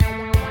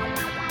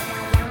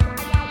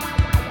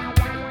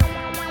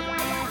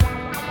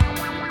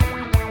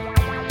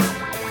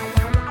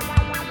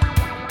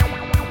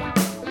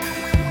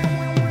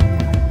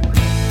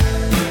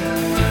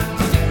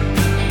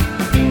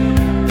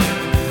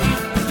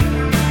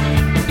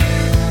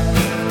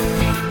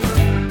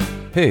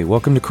Hey,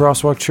 welcome to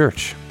Crosswalk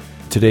Church.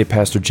 Today,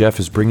 Pastor Jeff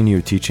is bringing you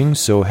a teaching,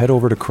 so head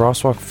over to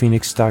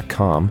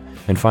crosswalkphoenix.com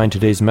and find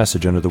today's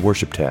message under the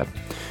Worship tab.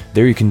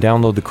 There you can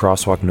download the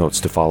Crosswalk notes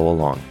to follow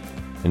along.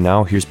 And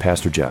now, here's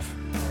Pastor Jeff.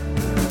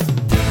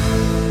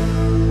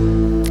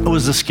 It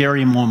was a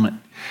scary moment.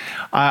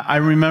 I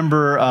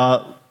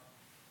remember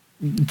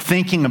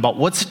thinking about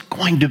what's it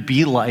going to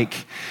be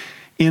like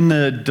in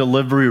the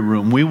delivery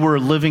room. We were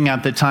living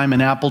at the time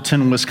in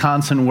Appleton,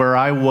 Wisconsin, where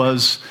I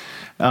was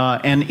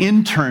an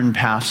intern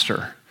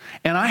pastor.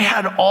 And I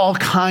had all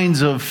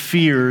kinds of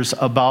fears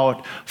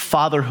about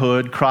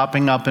fatherhood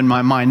cropping up in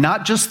my mind.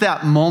 Not just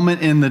that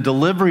moment in the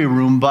delivery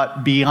room,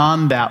 but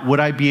beyond that. Would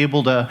I be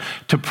able to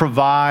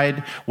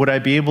provide? Would I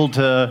be able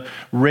to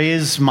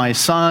raise my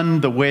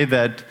son the way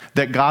that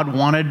God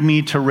wanted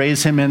me to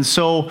raise him? And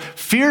so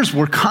fears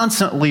were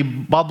constantly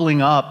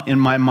bubbling up in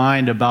my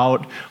mind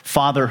about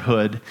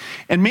fatherhood.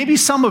 And maybe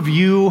some of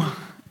you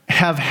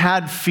have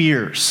had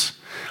fears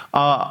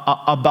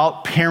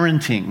about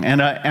parenting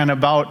and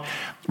about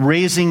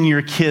raising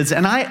your kids.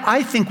 And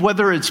I think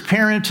whether it's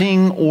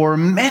parenting or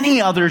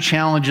many other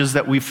challenges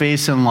that we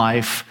face in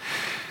life,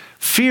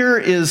 fear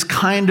is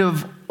kind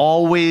of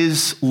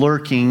always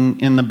lurking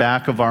in the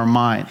back of our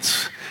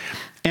minds.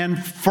 And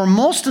for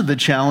most of the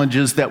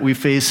challenges that we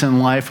face in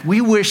life,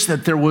 we wish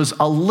that there was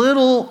a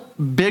little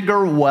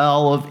bigger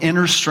well of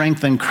inner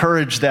strength and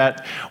courage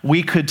that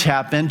we could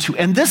tap into.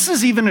 And this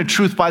is even a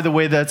truth, by the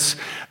way, that's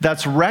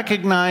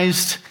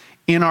recognized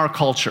in our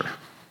culture,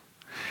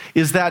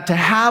 is that to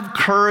have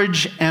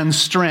courage and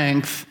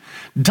strength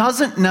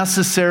doesn't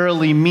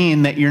necessarily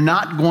mean that you're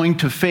not going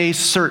to face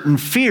certain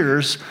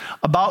fears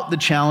about the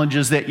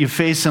challenges that you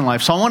face in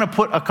life. So I want to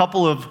put a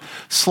couple of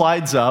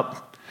slides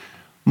up.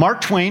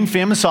 Mark Twain,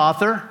 famous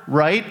author,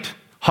 right?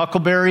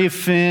 Huckleberry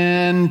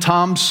Finn,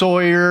 Tom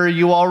Sawyer,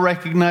 you all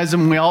recognize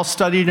him. We all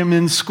studied him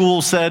in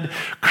school, said,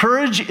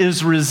 "Courage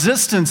is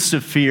resistance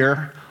to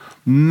fear,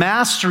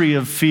 mastery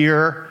of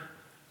fear,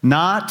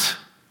 not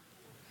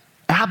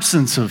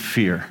absence of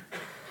fear."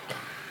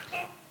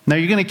 Now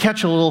you're going to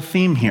catch a little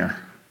theme here,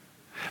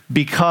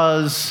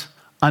 because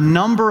a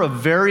number of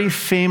very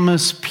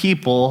famous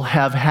people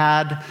have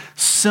had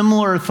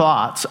similar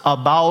thoughts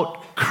about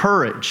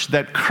courage,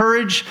 that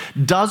courage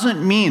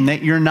doesn't mean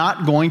that you're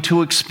not going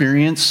to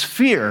experience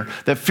fear,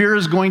 that fear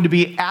is going to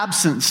be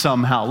absent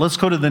somehow. Let's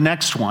go to the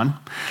next one.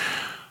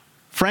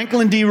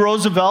 Franklin D.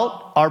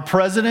 Roosevelt, our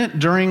president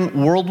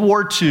during World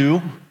War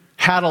II,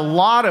 had a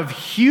lot of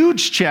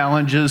huge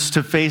challenges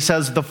to face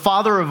as the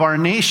father of our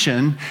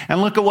nation. And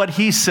look at what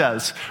he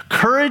says.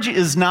 Courage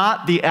is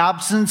not the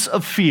absence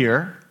of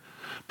fear,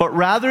 but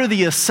rather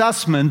the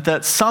assessment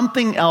that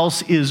something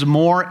else is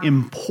more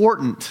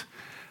important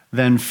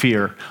than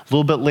fear. A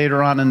little bit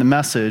later on in the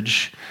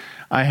message,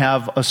 I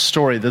have a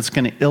story that's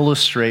going to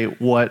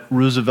illustrate what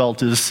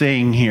Roosevelt is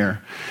saying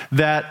here.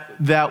 That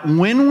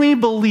when we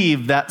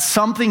believe that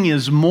something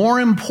is more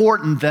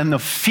important than the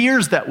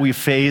fears that we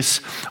face,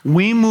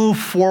 we move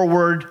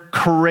forward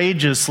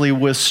courageously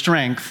with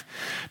strength,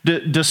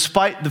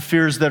 despite the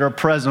fears that are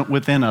present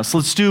within us.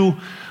 Let's do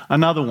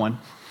another one.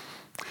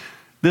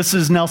 This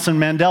is Nelson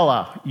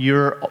Mandela.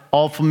 You're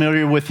all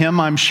familiar with him,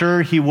 I'm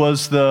sure. He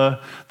was the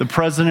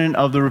president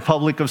of the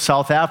Republic of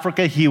South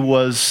Africa. He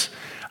was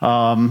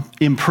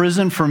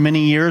imprisoned for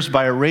many years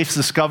by a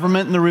racist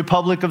government in the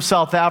Republic of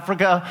South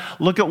Africa.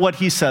 Look at what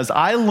he says.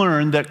 "I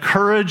learned that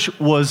courage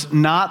was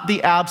not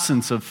the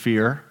absence of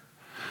fear,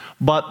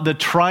 but the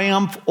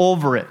triumph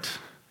over it.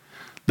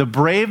 The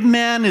brave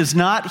man is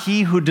not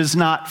he who does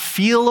not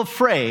feel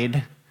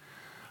afraid,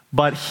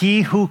 but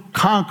he who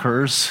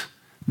conquers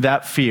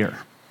that fear."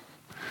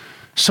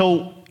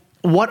 So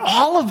what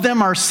all of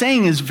them are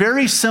saying is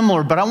very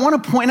similar, but I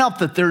want to point out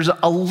that there's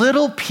a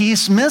little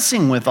piece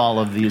missing with all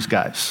of these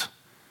guys.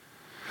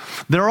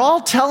 They're all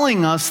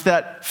telling us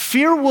that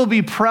fear will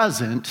be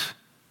present,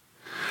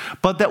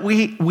 but that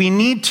we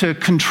need to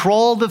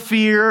control the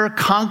fear,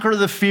 conquer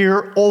the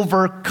fear,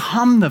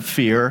 overcome the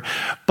fear.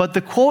 But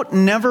the quote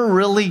never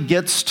really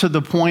gets to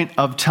the point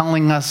of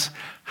telling us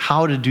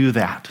how to do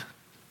that.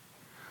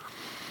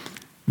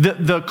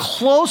 The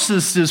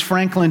closest is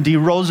Franklin D.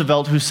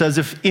 Roosevelt, who says,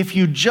 if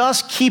you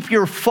just keep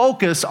your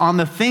focus on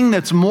the thing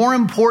that's more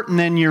important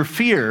than your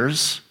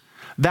fears,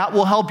 that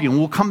will help you. And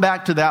we'll come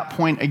back to that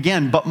point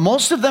again. But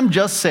most of them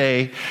just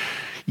say,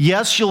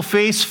 yes, you'll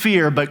face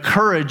fear, but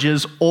courage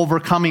is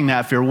overcoming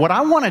that fear. What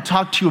I want to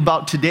talk to you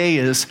about today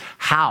is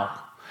how.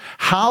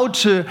 How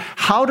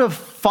to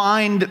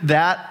find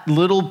that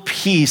little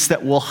piece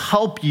that will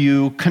help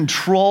you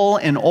control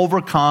and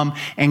overcome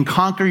and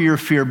conquer your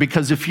fear.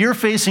 Because if you're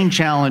facing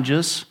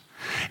challenges,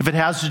 if it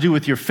has to do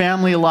with your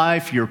family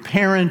life, your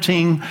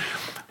parenting,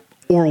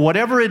 or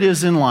whatever it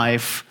is in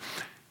life,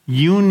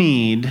 you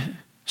need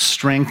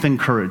strength and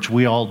courage.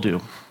 We all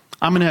do.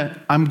 I'm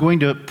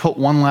going to put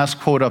one last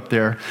quote up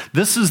there.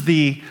 This is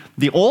the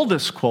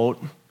oldest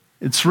quote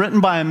It's written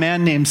by a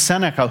man named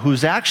Seneca,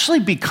 who's actually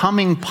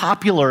becoming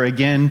popular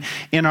again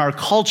in our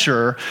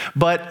culture,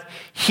 but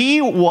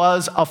he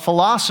was a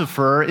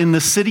philosopher in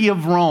the city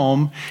of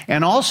Rome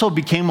and also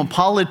became a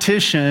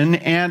politician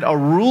and a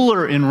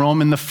ruler in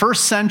Rome in the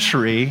first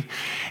century.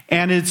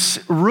 And it's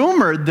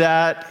rumored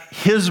that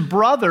his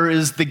brother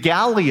is the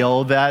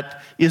Gallio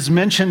that is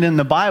mentioned in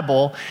the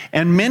Bible.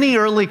 And many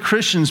early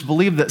Christians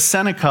believe that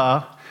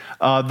Seneca,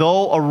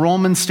 though a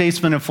Roman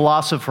statesman and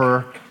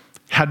philosopher,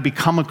 had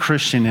become a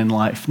Christian in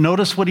life.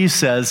 Notice what he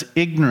says,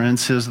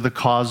 ignorance is the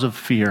cause of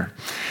fear.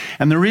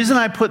 And the reason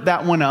I put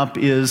that one up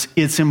is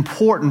it's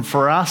important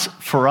for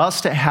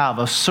us to have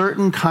a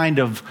certain kind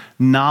of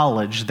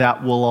knowledge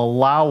that will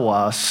allow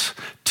us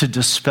to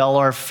dispel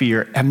our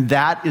fear. And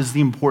that is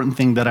the important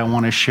thing that I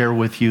want to share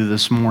with you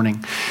this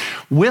morning.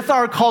 With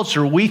our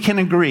culture, we can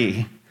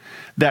agree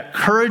that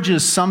courage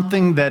is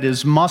something that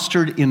is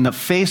mustered in the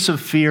face of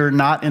fear,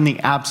 not in the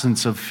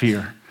absence of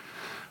fear.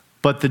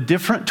 But the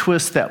different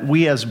twist that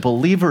we as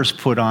believers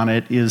put on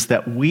it is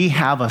that we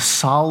have a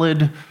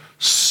solid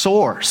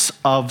source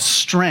of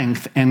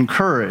strength and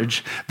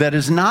courage that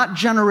is not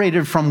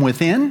generated from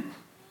within,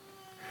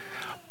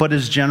 but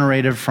is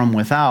generated from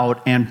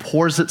without and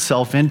pours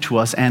itself into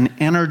us and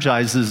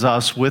energizes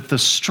us with the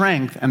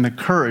strength and the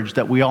courage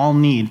that we all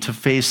need to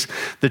face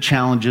the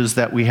challenges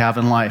that we have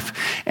in life.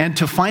 And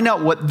to find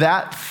out what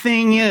that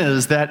thing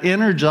is that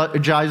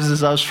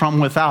energizes us from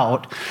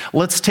without,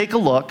 let's take a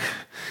look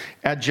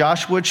at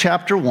Joshua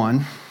chapter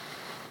 1,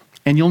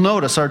 and you'll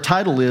notice our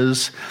title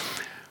is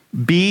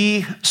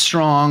Be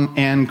Strong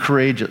and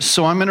Courageous.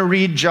 So I'm going to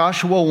read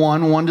Joshua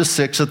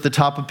 1:1-6 at the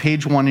top of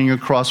page 1 in your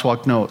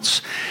crosswalk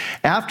notes.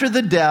 After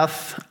the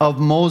death of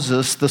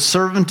Moses, the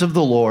servant of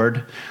the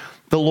Lord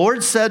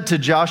said to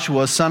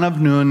Joshua, son of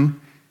Nun,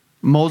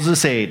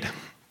 Moses' aide,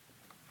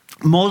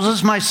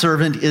 Moses, my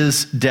servant,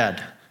 is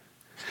dead.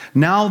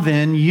 Now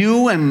then,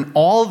 you and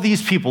all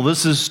these people,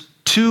 this is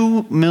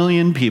 2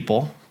 million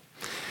people,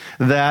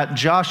 that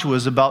Joshua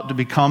is about to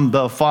become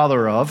the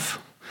father of.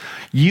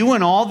 You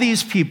and all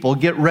these people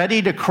get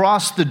ready to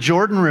cross the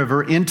Jordan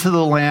River into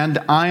the land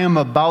I am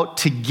about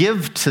to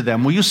give to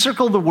them. Will you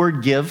circle the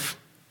word give?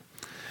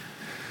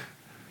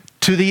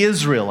 To the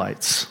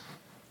Israelites.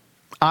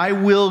 I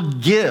will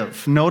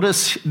give.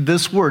 Notice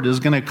this word is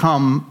going to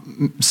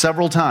come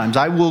several times.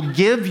 I will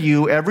give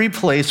you every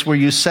place where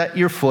you set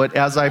your foot,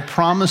 as I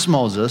promised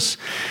Moses.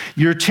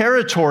 Your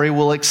territory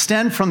will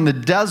extend from the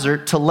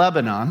desert to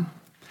Lebanon,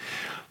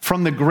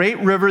 from the great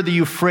river, the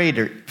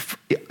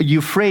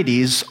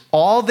Euphrates,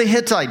 all the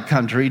Hittite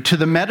country, to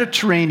the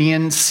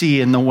Mediterranean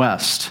Sea in the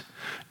west.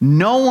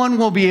 No one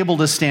will be able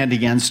to stand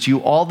against you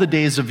all the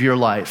days of your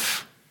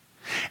life.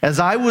 As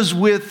I was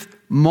with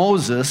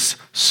Moses,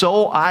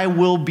 so I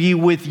will be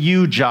with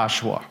you,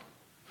 Joshua.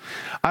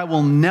 I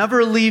will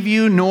never leave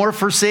you nor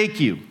forsake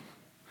you.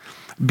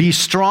 Be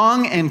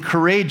strong and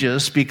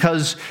courageous,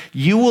 because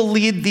you will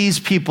lead these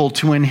people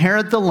to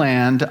inherit the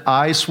land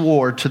I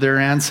swore to their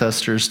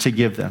ancestors to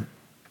give them.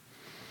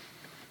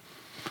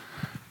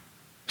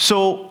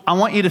 So I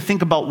want you to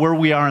think about where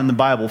we are in the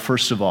Bible,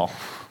 first of all.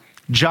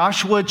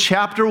 Joshua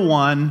chapter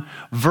 1,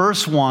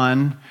 verse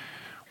 1.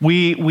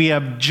 We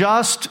have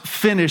just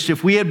finished,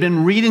 if we had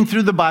been reading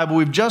through the Bible,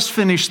 we've just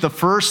finished the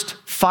first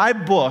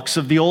 5 books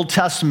of the Old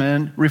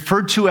Testament,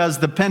 referred to as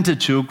the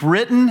Pentateuch,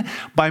 written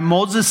by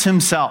Moses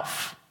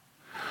himself.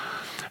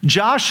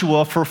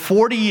 Joshua, for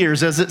 40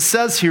 years, as it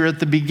says here at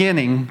the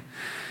beginning,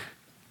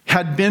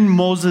 had been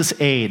Moses'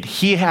 aide.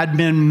 He had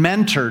been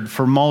mentored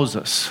for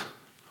Moses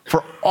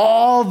for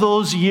all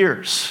those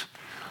years.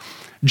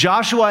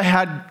 Joshua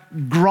had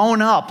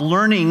grown up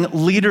learning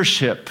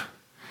leadership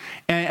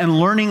and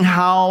learning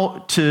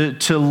how to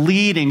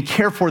lead and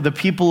care for the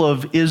people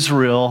of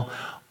Israel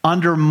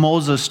under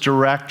Moses'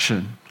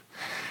 direction.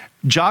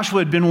 Joshua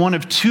had been one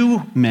of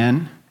 2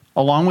 men,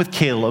 along with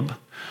Caleb,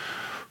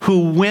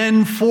 who,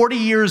 when 40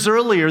 years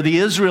earlier the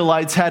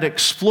Israelites had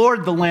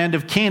explored the land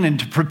of Canaan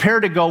to prepare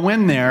to go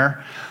in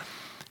there,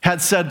 had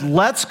said,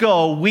 let's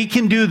go, we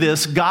can do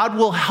this, God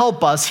will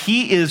help us,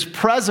 He is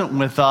present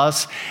with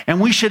us, and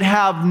we should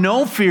have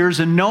no fears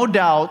and no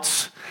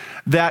doubts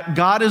that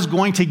God is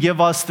going to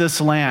give us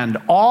this land.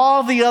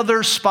 All the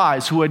other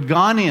spies who had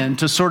gone in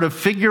to sort of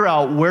figure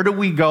out where do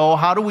we go,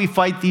 how do we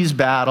fight these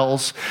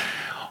battles,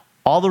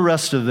 all the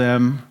rest of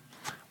them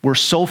were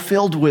so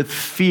filled with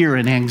fear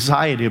and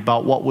anxiety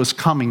about what was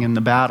coming in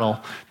the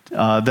battle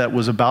that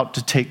was about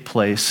to take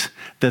place,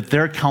 that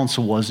their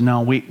counsel was,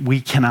 no,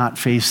 we cannot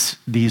face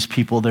these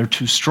people. They're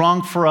too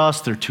strong for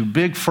us. They're too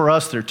big for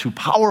us. They're too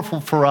powerful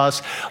for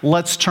us.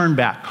 Let's turn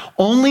back.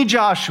 Only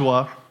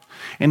Joshua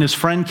and his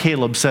friend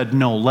Caleb said,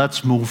 no,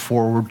 let's move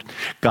forward.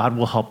 God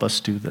will help us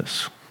do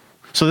this.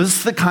 So this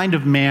is the kind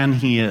of man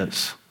he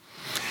is.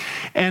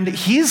 And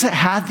he's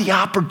had the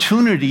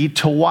opportunity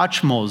to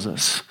watch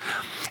Moses.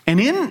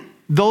 And in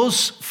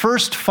those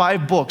first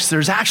 5 books,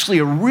 there's actually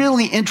a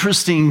really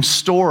interesting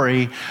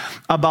story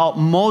about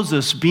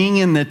Moses being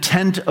in the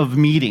tent of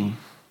meeting.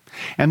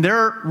 And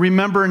they're,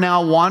 remember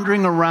now,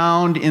 wandering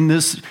around in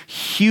this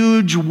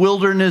huge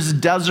wilderness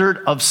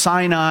desert of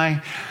Sinai.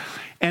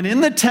 And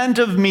in the tent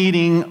of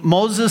meeting,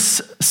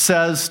 Moses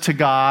says to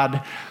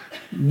God,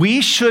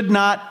 we should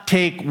not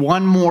take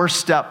one more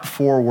step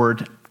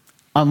forward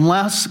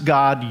unless,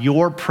 God,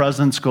 your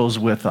presence goes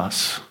with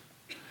us.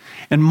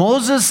 And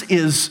Moses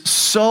is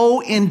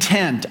so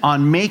intent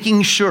on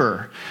making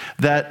sure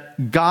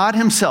that God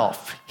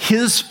himself,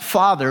 his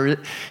father,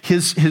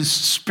 his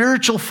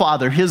spiritual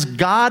father, his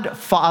God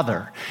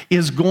Father,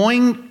 is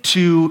going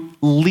to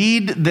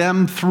lead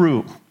them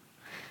through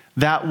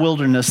that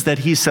wilderness, that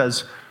he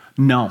says,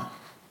 no,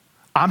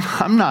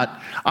 I'm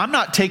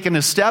not taking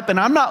a step, and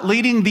I'm not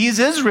leading these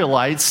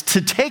Israelites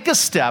to take a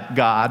step,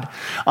 God,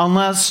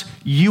 unless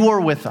you are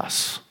with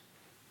us,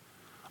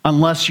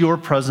 unless your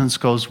presence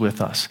goes with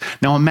us.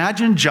 Now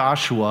imagine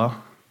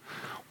Joshua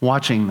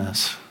watching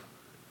this,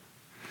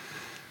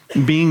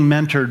 being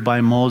mentored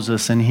by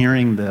Moses and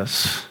hearing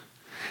this.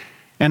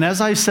 And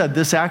as I said,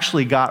 this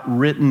actually got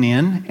written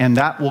in, and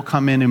that will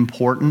come in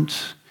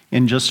important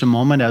in just a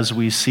moment as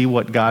we see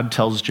what God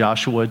tells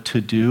Joshua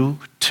to do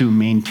to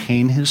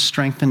maintain his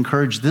strength and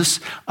courage. This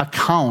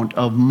account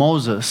of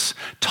Moses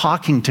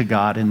talking to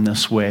God in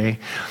this way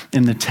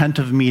in the tent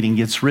of meeting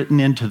gets written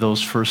into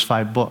those first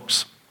 5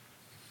 books.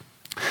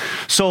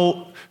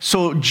 So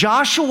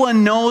Joshua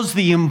knows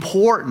the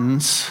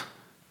importance,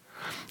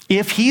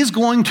 if he's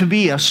going to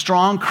be a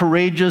strong,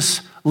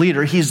 courageous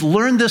leader, he's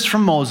learned this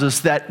from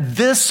Moses, that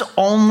this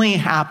only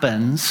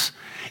happens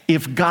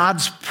if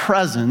God's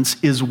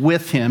presence is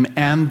with him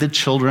and the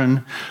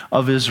children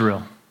of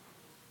Israel.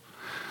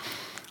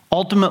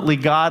 Ultimately,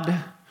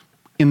 God,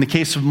 in the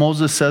case of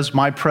Moses, says,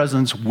 my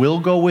presence will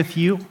go with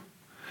you.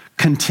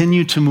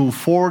 Continue to move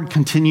forward,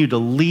 continue to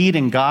lead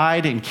and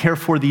guide and care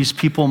for these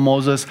people,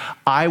 Moses.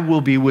 I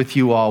will be with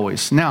you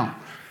always. Now,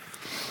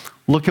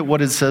 look at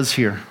what it says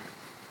here.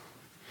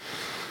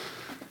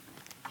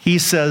 He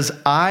says,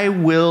 I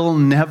will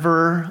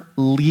never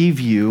leave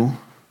you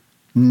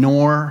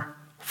nor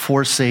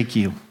forsake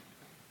you.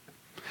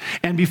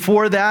 And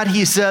before that,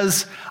 he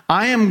says,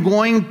 I am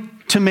going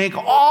to make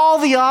all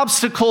the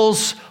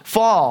obstacles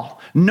fall.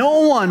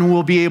 No one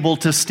will be able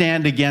to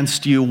stand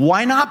against you.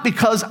 Why not?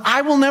 Because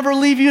I will never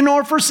leave you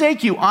nor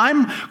forsake you.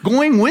 I'm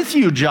going with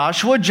you,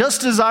 Joshua,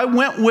 just as I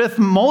went with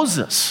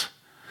Moses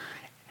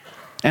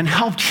and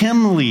helped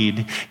him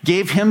lead,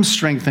 gave him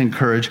strength and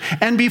courage.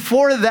 And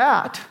before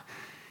that,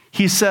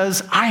 he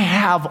says, I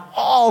have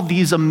all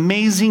these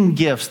amazing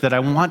gifts that I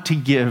want to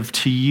give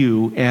to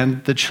you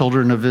and the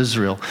children of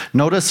Israel.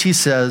 Notice he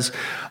says,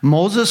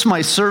 Moses,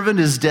 my servant,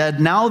 is dead.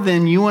 Now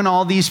then, you and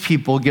all these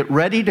people get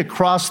ready to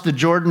cross the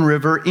Jordan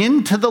River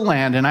into the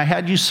land. And I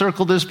had you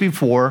circle this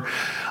before.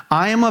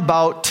 I am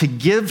about to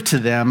give to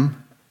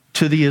them,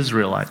 to the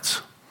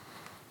Israelites.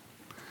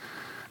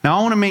 Now,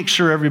 I want to make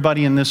sure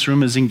everybody in this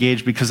room is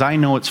engaged because I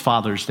know it's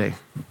Father's Day.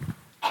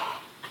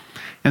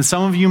 And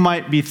some of you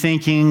might be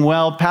thinking,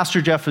 well,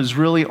 Pastor Jeff is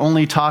really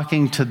only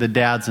talking to the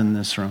dads in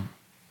this room.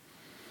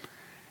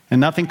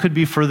 And nothing could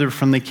be further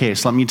from the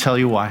case. Let me tell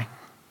you why.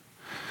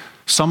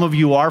 Some of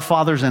you are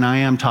fathers, and I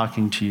am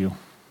talking to you.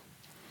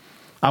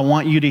 I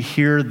want you to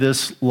hear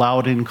this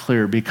loud and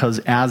clear, because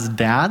as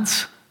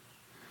dads,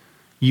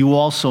 you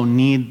also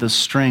need the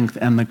strength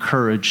and the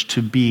courage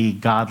to be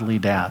godly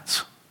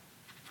dads.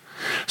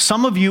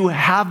 Some of you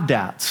have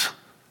dads.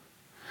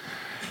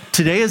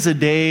 Today is a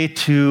day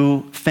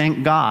to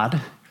thank God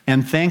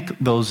and thank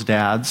those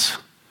dads,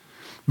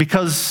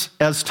 because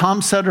as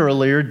Tom said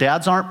earlier,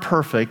 dads aren't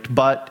perfect,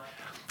 but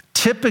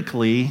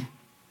typically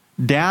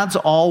dads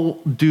all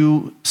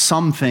do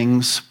some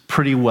things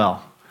pretty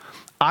well.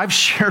 I've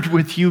shared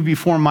with you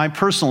before my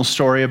personal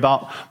story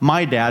about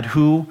my dad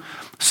who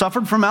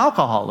suffered from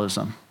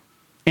alcoholism.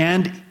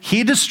 And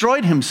he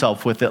destroyed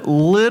himself with it,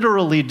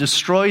 literally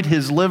destroyed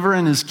his liver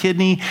and his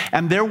kidney.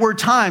 And there were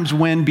times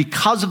when,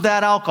 because of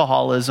that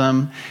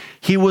alcoholism,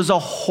 he was a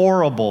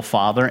horrible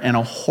father and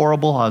a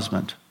horrible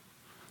husband.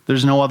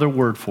 There's no other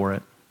word for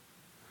it.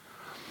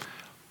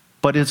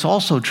 But it's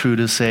also true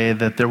to say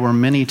that there were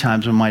many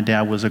times when my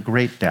dad was a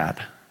great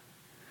dad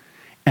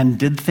and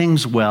did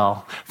things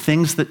well,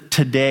 things that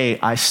today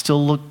I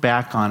still look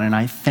back on and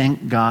I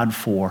thank God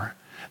for,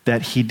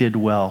 that he did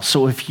well.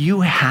 So if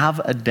you have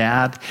a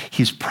dad,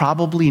 he's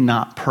probably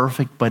not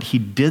perfect, but he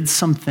did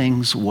some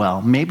things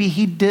well. Maybe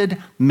he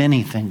did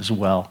many things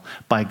well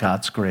by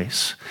God's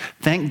grace.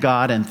 Thank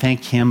God and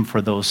thank him for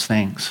those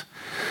things.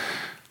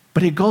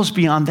 But it goes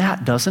beyond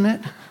that, doesn't it?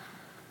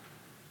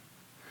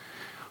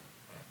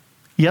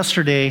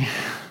 Yesterday,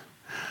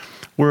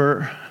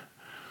 we're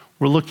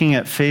looking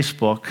at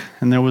Facebook,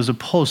 and there was a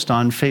post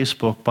on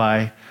Facebook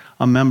by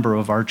a member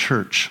of our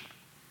church.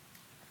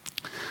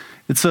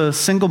 It's a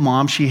single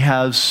mom. She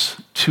has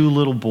 2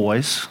 little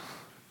boys.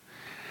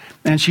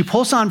 And she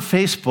posts on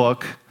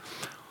Facebook,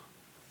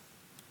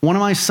 one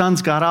of my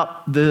sons got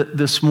up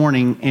this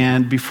morning,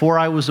 and before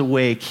I was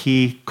awake,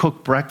 he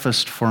cooked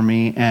breakfast for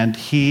me, and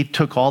he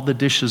took all the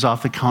dishes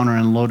off the counter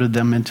and loaded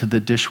them into the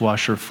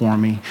dishwasher for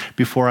me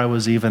before I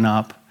was even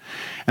up.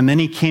 And then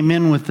he came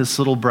in with this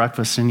little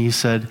breakfast and he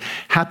said,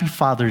 "Happy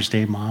Father's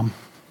Day, Mom."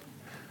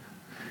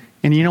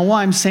 And you know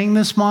why I'm saying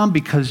this, Mom?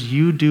 Because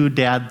you do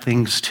dad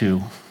things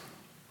too.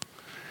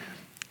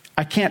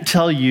 I can't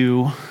tell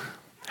you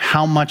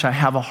how much I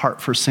have a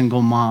heart for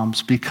single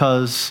moms,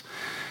 because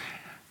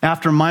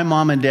after my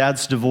mom and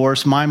dad's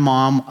divorce, my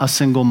mom, a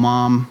single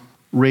mom,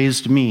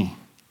 raised me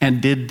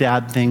and did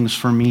dad things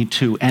for me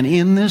too. And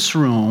in this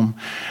room,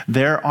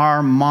 there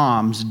are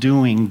moms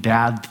doing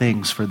dad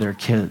things for their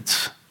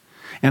kids.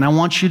 And I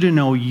want you to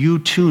know you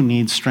too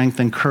need strength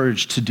and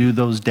courage to do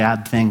those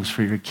dad things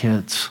for your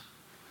kids.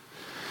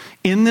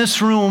 In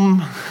this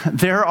room,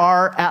 there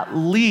are at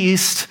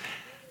least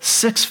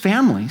 6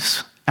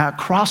 families at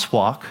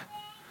Crosswalk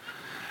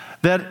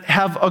that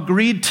have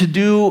agreed to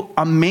do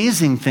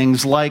amazing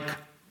things like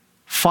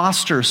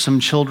foster some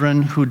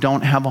children who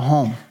don't have a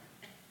home,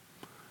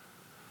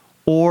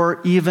 or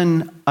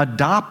even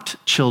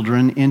adopt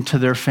children into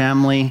their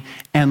family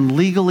and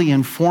legally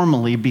and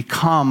formally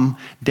become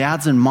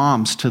dads and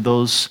moms to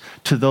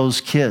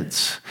those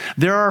kids.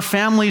 There are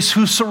families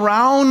who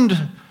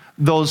surround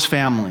those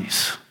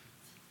families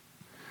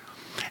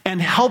and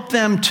help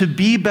them to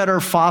be better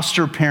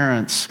foster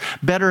parents,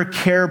 better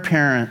care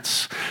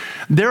parents.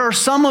 There are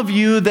some of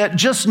you that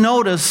just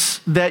notice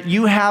that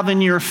you have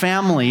in your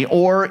family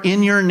or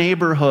in your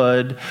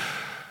neighborhood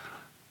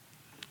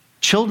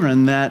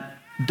children that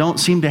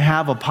don't seem to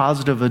have a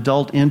positive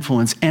adult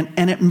influence.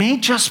 And it may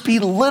just be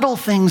little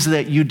things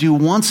that you do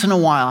once in a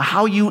while,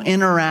 how you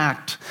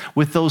interact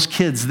with those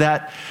kids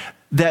that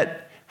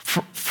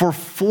for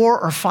 4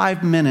 or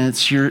 5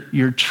 minutes,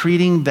 you're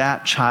treating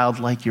that child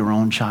like your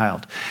own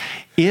child.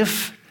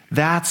 If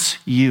that's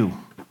you,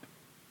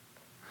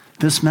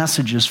 this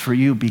message is for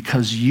you,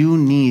 because you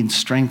need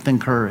strength and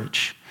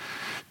courage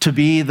to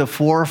be the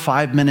 4 or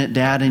 5 minute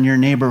dad in your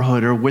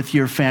neighborhood or with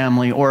your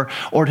family, or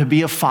to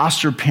be a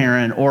foster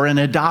parent or an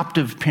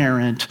adoptive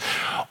parent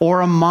or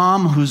a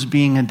mom who's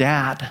being a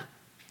dad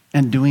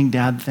and doing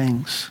dad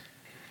things.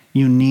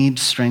 You need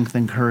strength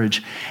and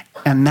courage.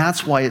 And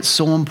that's why it's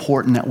so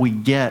important that we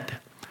get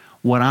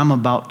what I'm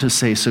about to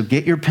say. So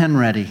get your pen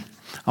ready.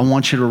 I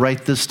want you to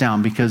write this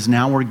down, because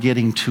now we're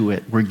getting to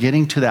it. We're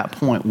getting to that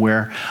point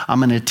where I'm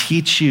going to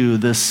teach you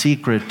the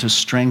secret to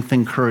strength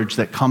and courage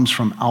that comes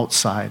from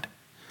outside.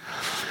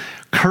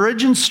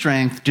 Courage and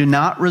strength do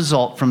not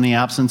result from the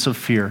absence of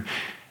fear.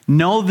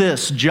 Know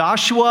this,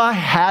 Joshua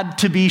had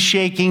to be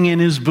shaking in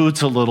his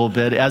boots a little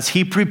bit as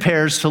he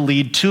prepares to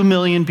lead 2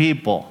 million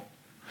people.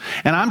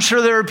 And I'm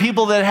sure there are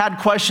people that had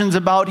questions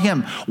about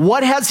him.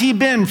 What has he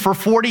been for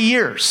 40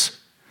 years?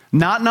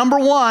 Not number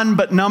 1,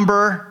 but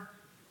number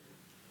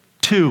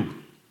 2.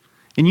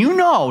 And you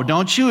know,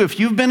 don't you, if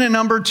you've been a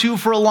number 2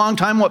 for a long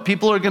time, what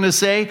people are going to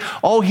say?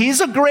 Oh,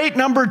 he's a great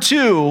number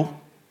 2.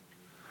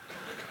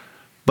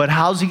 But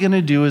how's he going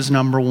to do as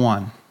number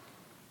 1?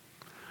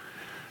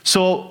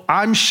 So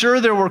I'm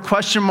sure there were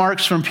question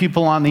marks from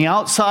people on the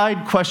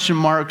outside, question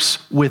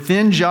marks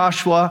within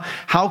Joshua.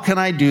 How can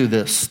I do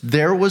this?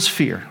 There was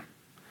fear.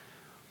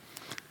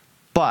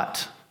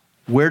 But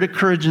where do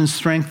courage and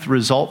strength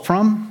result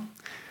from?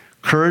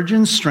 Courage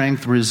and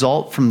strength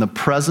result from the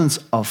presence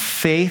of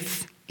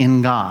faith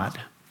in God.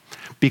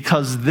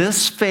 Because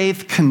this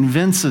faith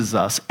convinces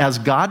us, as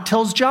God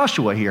tells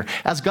Joshua here,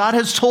 as God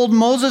has told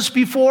Moses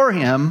before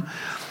him,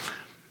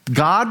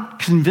 God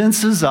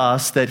convinces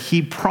us that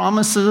he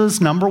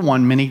promises, number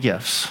 1, many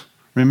gifts.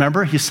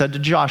 Remember, he said to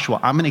Joshua,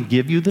 I'm going to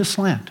give you this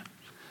land.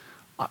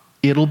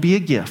 It'll be a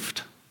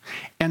gift.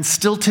 And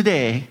still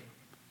today,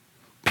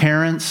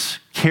 parents,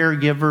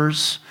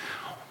 caregivers,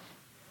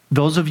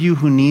 those of you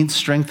who need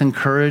strength and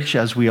courage,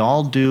 as we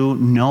all do,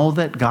 know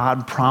that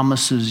God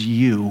promises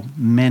you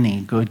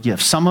many good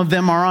gifts. Some of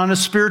them are on a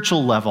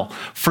spiritual level.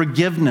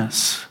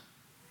 Forgiveness,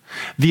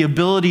 the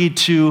ability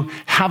to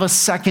have a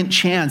second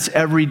chance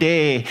every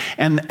day,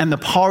 and the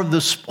power of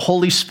the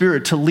Holy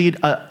Spirit to lead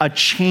a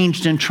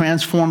changed and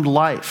transformed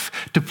life,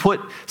 to put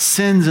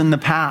sins in the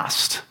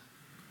past.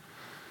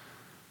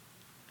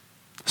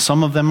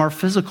 Some of them are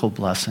physical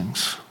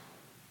blessings.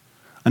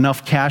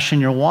 Enough cash in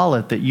your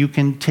wallet that you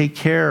can take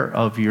care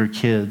of your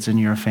kids and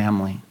your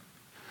family.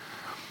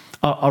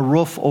 A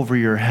roof over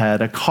your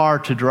head, a car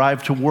to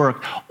drive to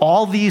work.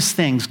 All these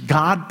things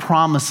God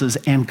promises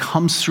and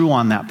comes through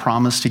on that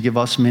promise to give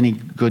us many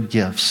good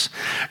gifts.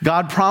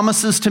 God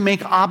promises to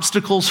make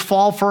obstacles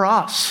fall for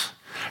us.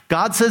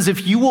 God says,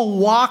 if you will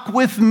walk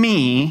with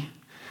me,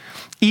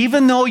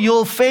 even though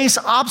you'll face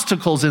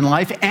obstacles in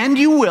life, and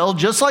you will,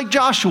 just like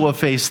Joshua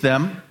faced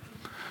them.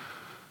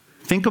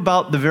 Think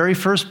about the very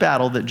first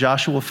battle that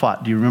Joshua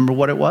fought. Do you remember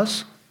what it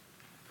was?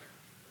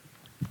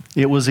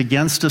 It was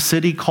against a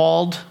city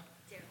called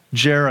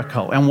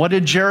Jericho. And what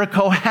did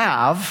Jericho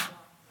have?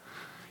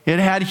 It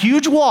had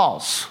huge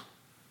walls.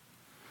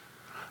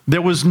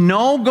 There was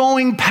no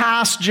going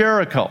past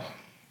Jericho.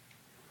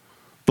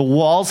 The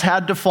walls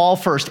had to fall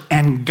first,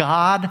 and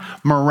God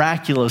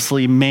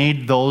miraculously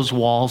made those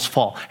walls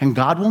fall. And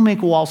God will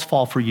make walls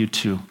fall for you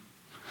too.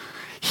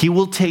 He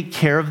will take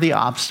care of the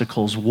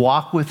obstacles.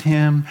 Walk with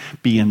him,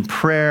 be in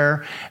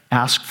prayer,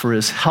 ask for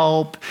his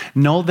help.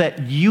 Know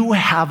that you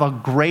have a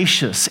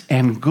gracious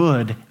and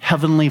good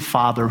Heavenly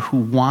Father who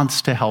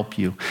wants to help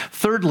you.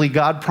 Thirdly,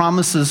 God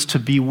promises to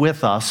be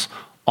with us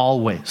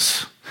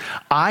always.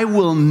 I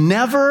will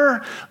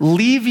never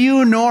leave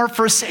you nor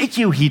forsake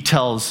you, he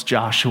tells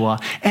Joshua.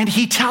 And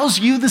he tells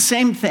you the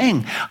same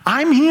thing.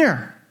 I'm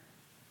here.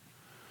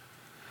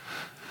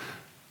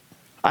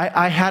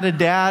 I had a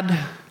dad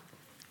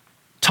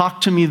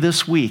talk to me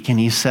this week, and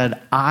he said,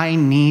 I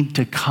need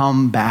to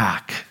come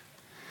back.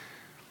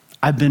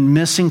 I've been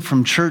missing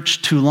from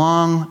church too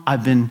long.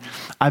 I've been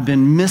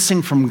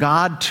missing from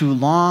God too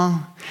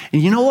long.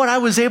 And you know what I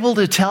was able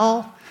to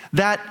tell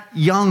that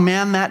young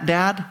man, that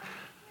dad?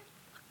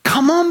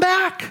 Come on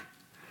back.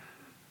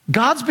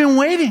 God's been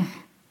waiting.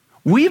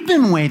 We've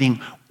been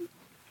waiting.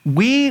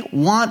 We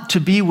want to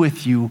be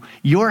with you.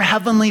 Your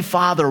Heavenly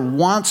Father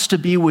wants to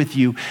be with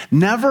you.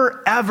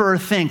 Never ever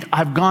think,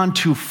 I've gone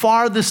too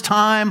far this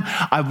time.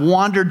 I've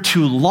wandered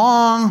too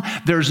long.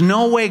 There's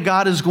no way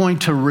God is going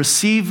to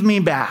receive me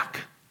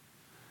back.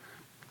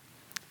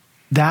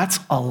 That's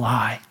a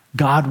lie.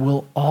 God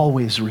will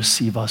always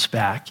receive us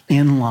back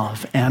in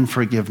love and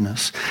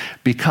forgiveness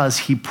because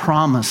he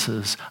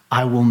promises,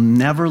 I will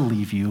never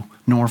leave you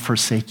nor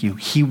forsake you.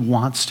 He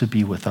wants to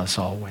be with us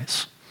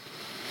always.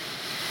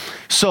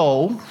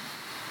 So,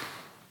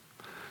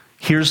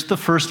 here's the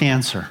first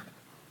answer.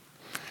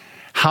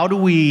 How do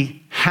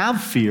we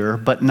have fear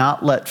but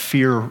not let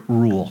fear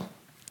rule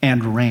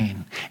and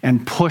reign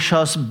and push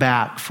us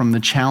back from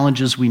the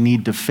challenges we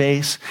need to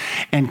face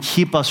and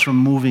keep us from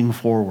moving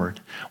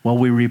forward? Well,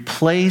 we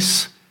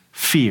replace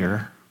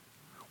fear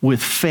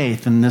with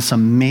faith in this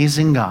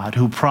amazing God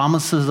who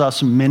promises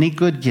us many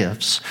good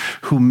gifts,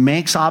 who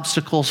makes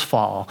obstacles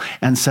fall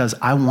and says,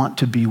 I want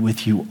to be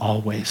with you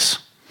always.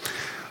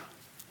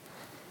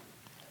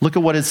 Look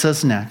at what it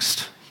says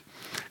next.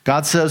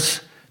 God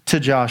says to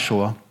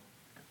Joshua,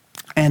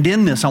 and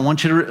in this, I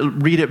want you to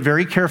read it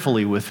very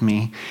carefully with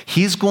me.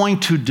 He's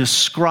going to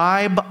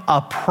describe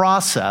a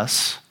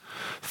process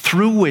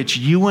through which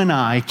you and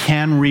I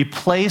can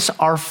replace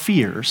our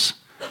fears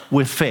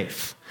with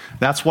faith.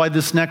 That's why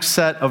this next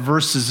set of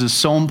verses is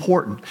so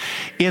important.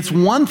 It's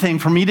one thing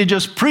for me to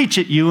just preach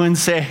at you and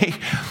say,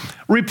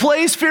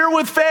 replace fear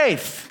with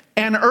faith.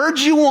 And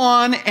urge you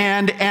on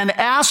and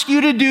ask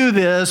you to do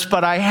this,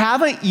 but I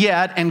haven't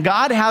yet, and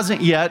God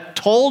hasn't yet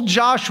told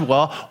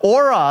Joshua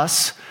or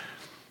us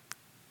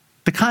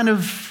the kind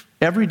of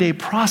everyday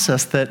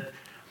process that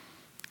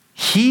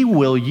he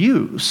will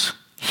use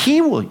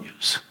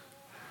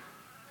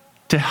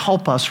to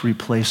help us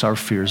replace our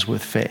fears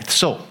with faith.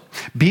 So,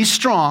 be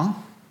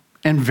strong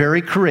and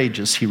very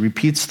courageous. He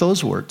repeats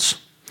those words.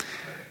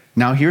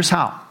 Now here's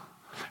how.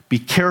 Be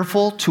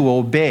careful to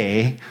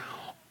obey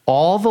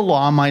all the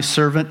law my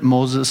servant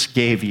Moses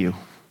gave you.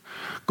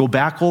 Go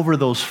back over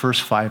those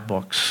first 5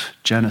 books,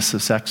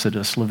 Genesis,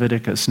 Exodus,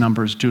 Leviticus,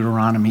 Numbers,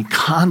 Deuteronomy,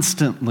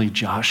 constantly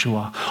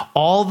Joshua.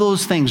 All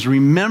those things.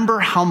 Remember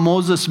how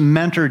Moses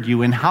mentored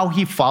you and how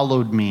he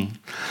followed me.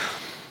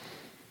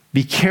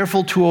 Be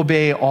careful to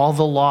obey all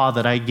the law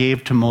that I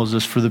gave to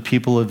Moses for the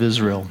people of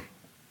Israel.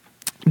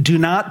 Do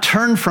not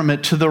turn from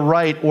it to the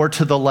right or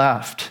to the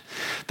left,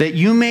 that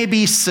you may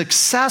be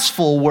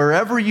successful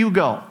wherever you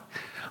go.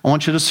 I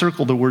want you to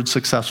circle the word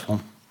successful.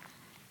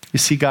 You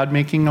see God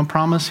making a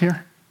promise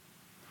here?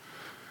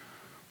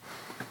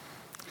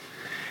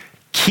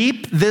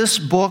 Keep this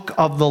book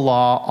of the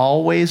law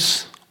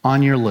always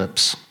on your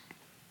lips.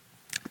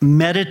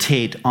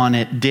 Meditate on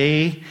it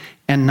day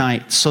and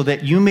night so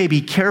that you may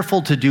be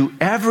careful to do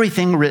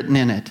everything written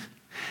in it.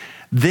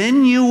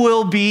 Then you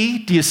will be,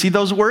 do you see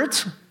those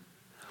words?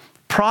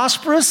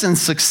 Prosperous and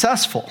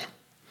successful.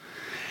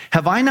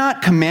 Have I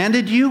not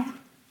commanded you?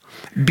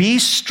 Be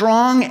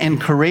strong and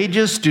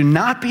courageous. Do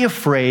not be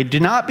afraid. Do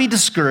not be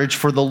discouraged,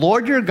 for the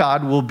Lord your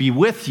God will be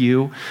with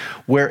you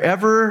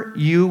wherever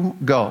you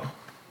go.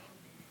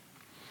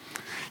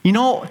 You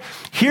know,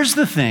 here's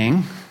the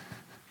thing.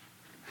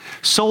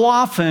 So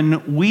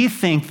often we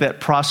think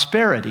that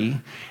prosperity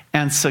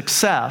and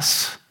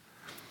success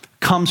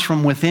comes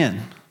from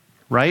within,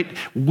 right?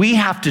 We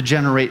have to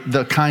generate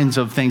the kinds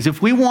of things.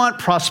 If we want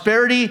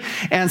prosperity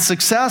and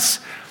success,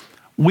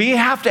 we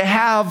have to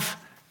have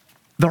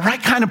the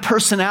right kind of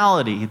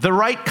personality, the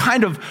right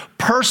kind of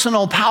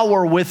personal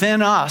power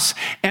within us.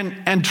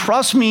 And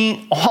trust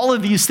me, all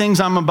of these things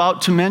I'm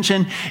about to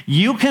mention,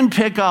 you can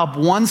pick up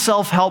one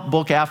self-help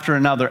book after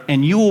another,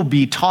 and you will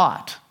be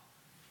taught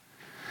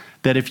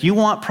that if you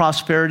want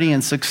prosperity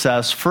and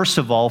success, first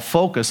of all,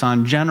 focus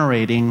on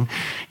generating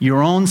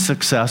your own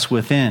success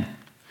within,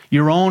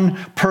 your own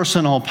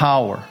personal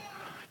power,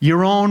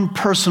 your own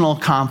personal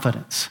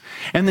confidence.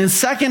 And then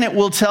second, it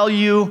will tell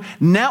you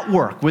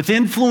network with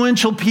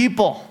influential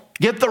people.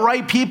 Get the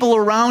right people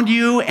around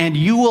you, and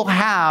you will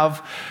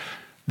have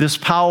this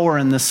power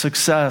and the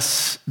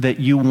success that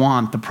you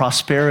want, the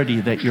prosperity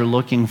that you're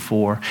looking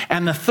for.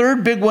 And the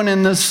third big one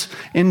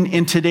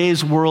in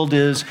today's world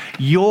is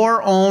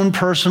your own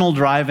personal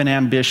drive and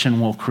ambition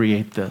will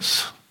create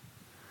this.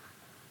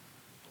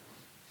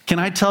 Can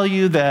I tell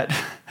you that,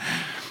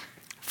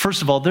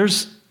 first of all,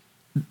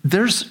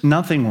 there's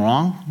nothing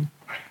wrong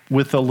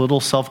with a little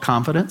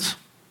self-confidence.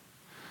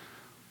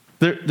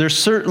 There's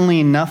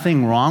certainly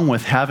nothing wrong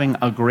with having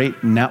a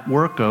great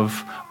network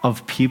of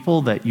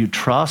people that you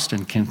trust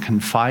and can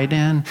confide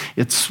in.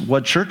 It's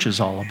what church is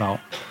all about.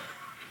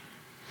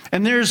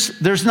 And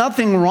there's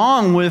nothing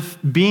wrong with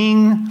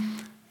being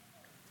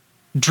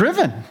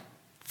driven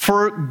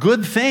for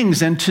good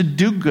things and to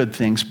do good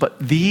things. But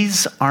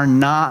these are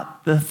not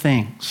the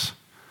things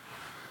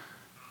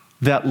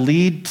that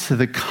lead to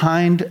the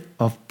kind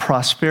of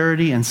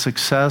prosperity and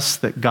success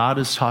that God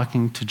is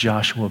talking to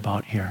Joshua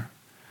about here.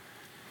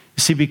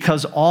 You see,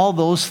 because all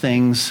those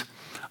things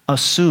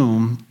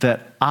assume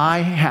that I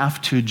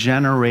have to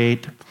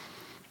generate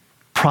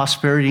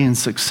prosperity and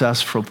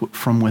success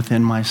from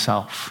within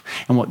myself.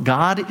 And what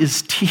God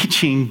is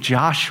teaching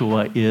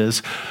Joshua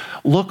is,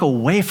 look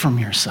away from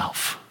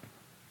yourself.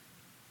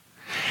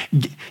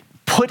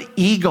 Put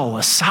ego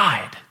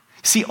aside.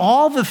 See,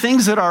 all the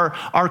things that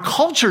our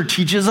culture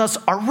teaches us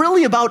are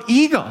really about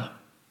ego.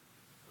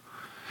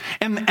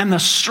 And the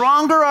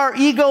stronger our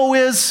ego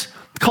is,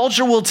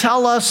 culture will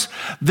tell us,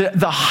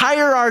 the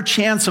higher our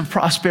chance of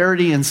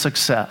prosperity and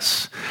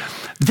success.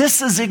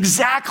 This is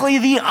exactly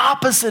the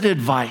opposite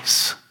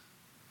advice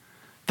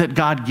that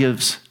God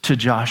gives to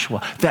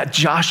Joshua, that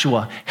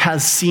Joshua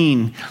has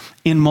seen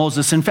in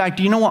Moses. In fact,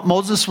 do you know what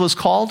Moses was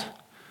called?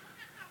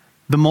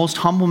 The most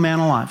humble man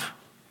alive.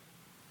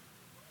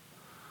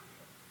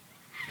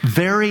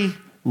 Very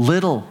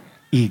little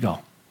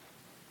ego.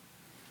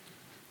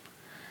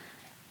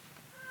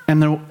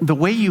 And the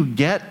way you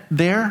get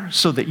there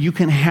so that you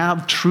can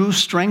have true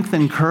strength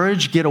and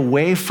courage, get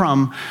away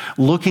from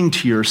looking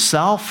to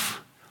yourself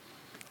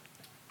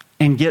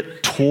and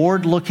get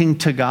toward looking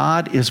to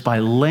God, is by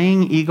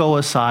laying ego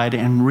aside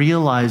and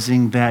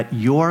realizing that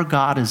your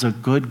God is a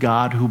good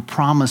God who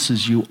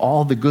promises you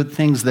all the good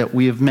things that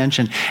we have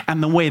mentioned.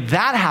 And the way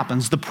that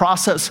happens, the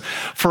process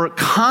for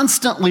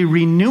constantly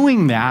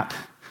renewing that,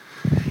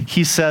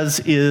 he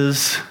says,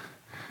 is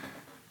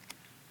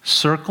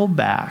circle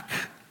back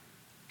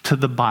to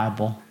the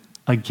Bible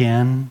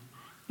again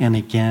and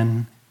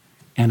again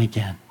and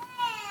again.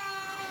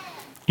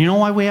 You know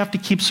why we have to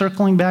keep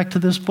circling back to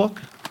this book?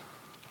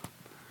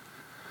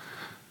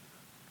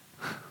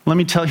 Let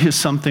me tell you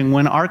something.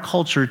 When our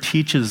culture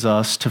teaches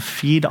us to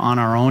feed on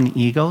our own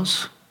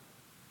egos,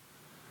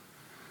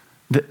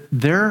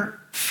 they're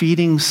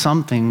feeding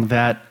something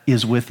that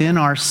is within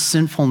our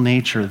sinful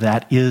nature,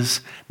 that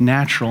is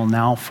natural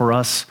now for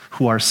us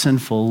who are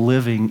sinful,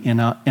 living in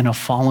a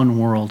fallen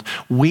world.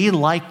 We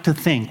like to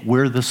think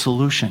we're the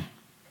solution.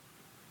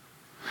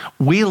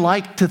 We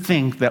like to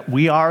think that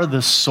we are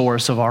the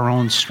source of our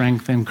own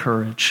strength and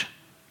courage.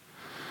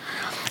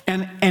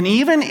 And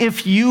even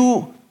if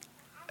you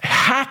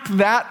hack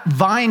that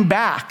vine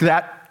back,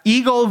 that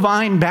ego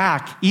vine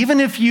back, even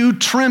if you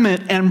trim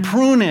it and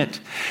prune it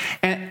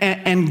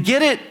and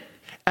get it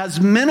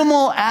as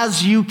minimal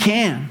as you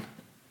can,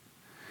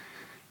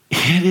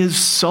 it is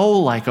so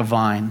like a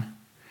vine.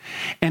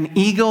 And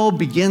ego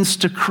begins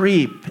to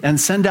creep and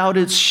send out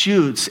its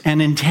shoots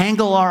and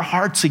entangle our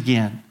hearts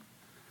again.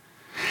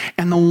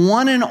 And the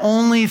one and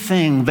only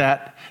thing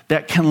that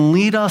can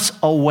lead us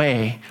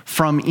away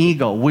from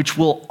ego, which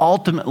will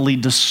ultimately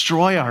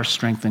destroy our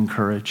strength and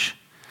courage,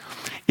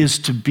 is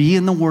to be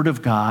in the Word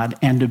of God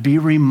and to be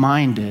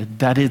reminded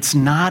that it's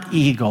not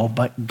ego,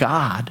 but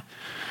God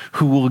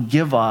who will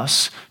give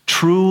us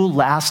true,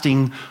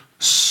 lasting,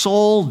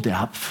 soul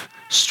depth,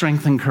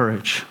 strength, and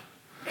courage.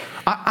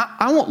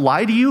 I won't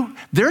lie to you.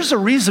 There's a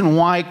reason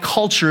why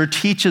culture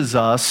teaches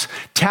us,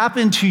 tap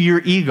into your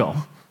ego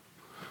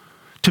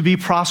to be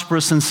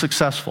prosperous and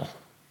successful.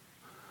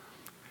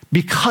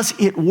 Because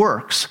it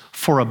works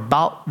for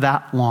about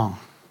that long.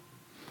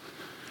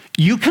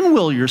 You can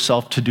will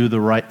yourself to do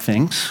the right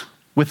things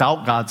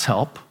without God's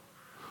help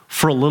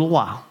for a little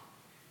while.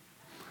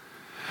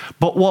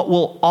 But what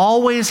will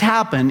always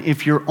happen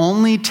if you're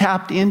only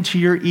tapped into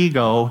your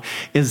ego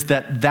is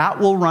that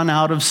will run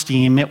out of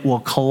steam, it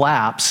will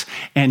collapse,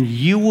 and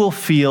you will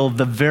feel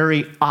the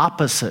very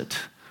opposite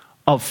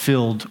of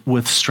filled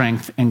with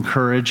strength and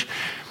courage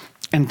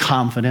and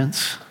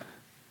confidence.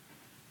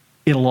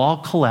 It'll all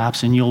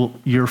collapse and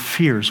your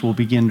fears will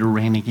begin to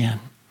reign again.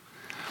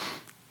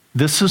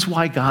 This is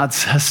why God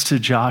says to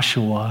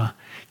Joshua,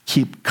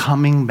 keep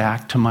coming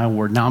back to my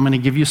word. Now I'm going to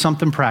give you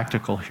something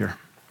practical here.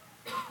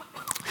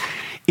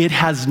 It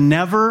has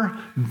never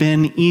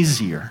been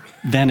easier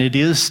than it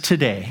is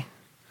today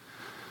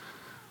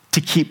to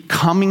keep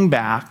coming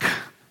back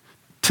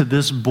to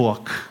this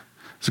book.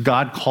 As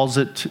God calls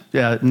it,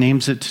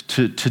 names it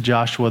to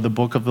Joshua, the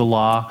book of the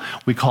law.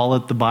 We call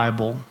it the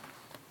Bible.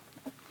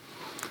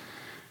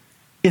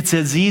 It's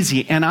as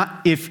easy. And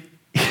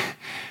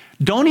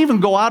don't even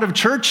go out of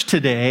church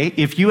today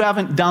if you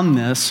haven't done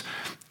this.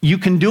 You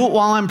can do it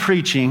while I'm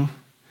preaching.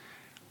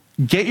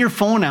 Get your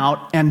phone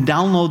out and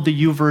download the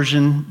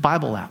YouVersion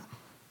Bible app.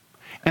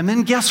 And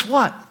then guess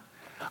what?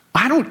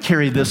 I don't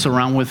carry this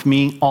around with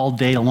me all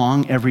day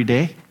long, every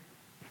day.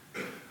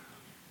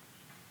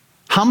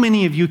 How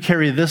many of you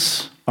carry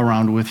this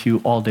around with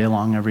you all day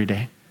long, every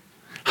day?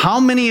 How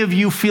many of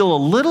you feel a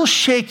little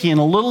shaky and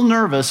a little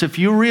nervous if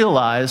you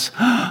realize,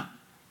 I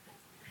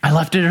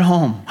left it at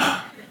home.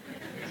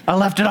 I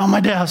left it on my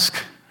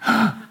desk.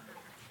 I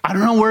don't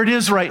know where it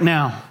is right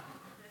now.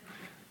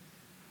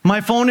 My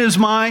phone is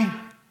my...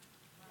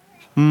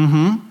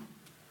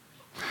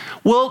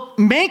 Well,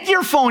 make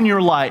your phone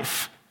your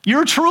life,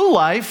 your true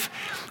life.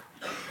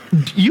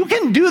 You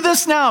can do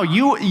this now.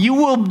 You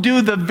will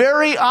do the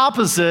very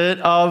opposite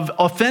of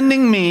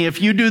offending me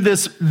if you do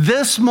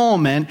this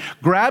moment.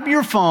 Grab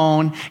your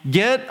phone,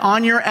 get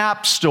on your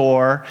app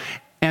store,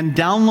 and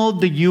download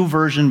the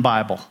YouVersion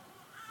Bible.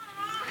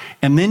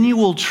 And then you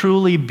will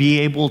truly be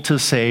able to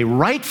say,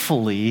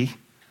 rightfully,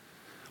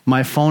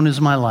 my phone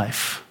is my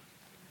life.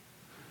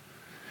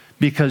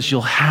 Because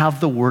you'll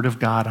have the Word of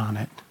God on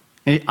it.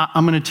 And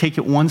I'm going to take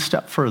it one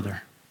step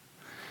further.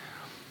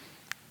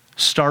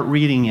 Start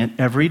reading it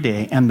every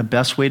day, and the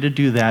best way to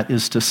do that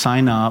is to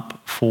sign up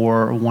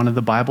for one of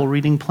the Bible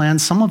reading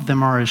plans. Some of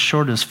them are as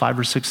short as 5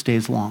 or 6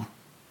 days long.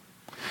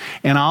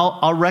 And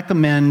I'll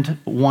recommend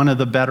one of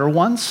the better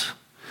ones.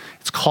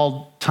 It's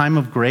called Time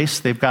of Grace.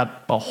 They've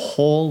got a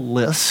whole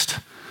list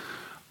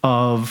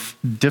of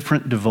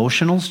different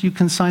devotionals you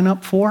can sign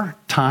up for.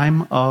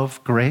 Time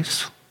of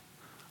Grace.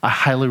 I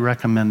highly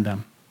recommend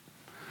them.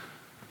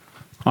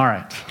 All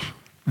right.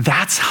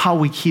 That's how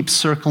we keep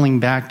circling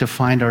back to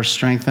find our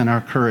strength and our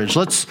courage.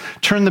 Let's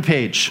turn the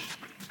page.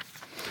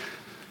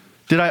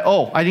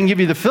 I didn't give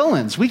you the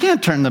fill-ins. We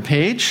can't turn the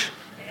page.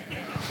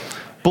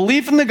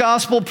 Belief in the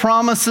gospel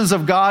promises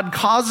of God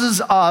causes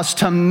us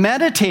to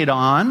meditate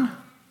on,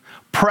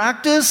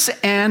 practice,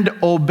 and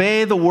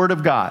obey the Word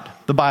of God,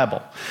 the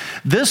Bible.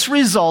 This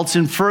results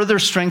in further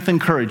strength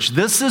and courage.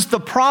 This is the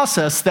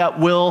process that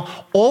will,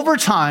 over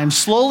time,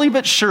 slowly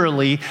but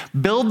surely,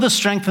 build the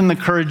strength and the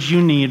courage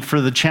you need for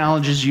the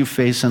challenges you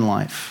face in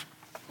life.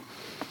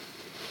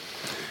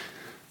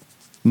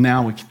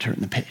 Now we can turn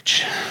the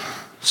page.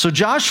 So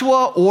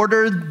Joshua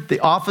ordered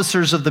the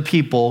officers of the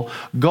people,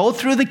 go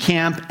through the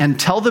camp and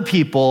tell the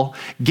people,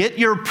 get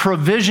your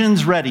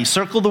provisions ready.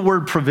 Circle the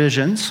word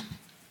provisions.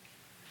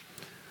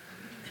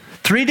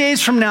 3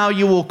 days from now,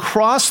 you will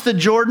cross the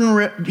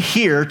Jordan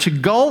here to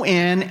go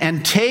in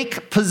and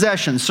take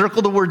possession.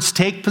 Circle the words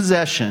take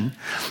possession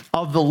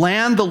of the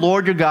land the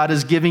Lord your God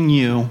is giving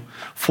you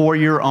for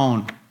your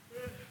own.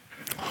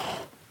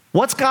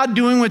 What's God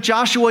doing with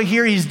Joshua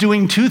here? He's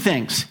doing two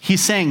things.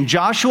 He's saying,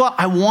 Joshua,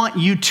 I want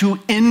you to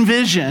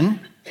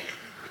envision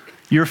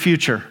your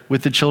future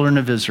with the children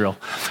of Israel.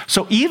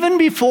 So even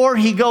before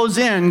he goes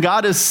in,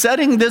 God is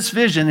setting this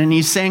vision and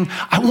he's saying,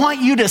 I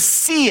want you to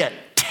see it,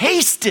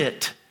 taste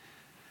it.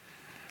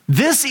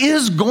 This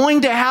is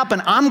going to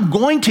happen. I'm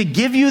going to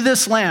give you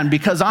this land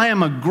because I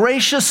am a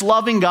gracious,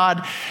 loving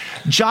God.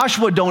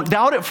 Joshua, don't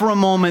doubt it for a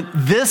moment.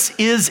 This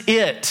is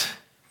it.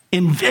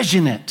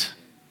 Envision it.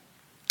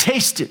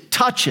 Taste it.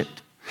 Touch it.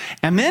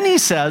 And then he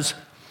says,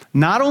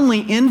 not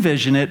only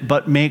envision it,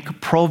 but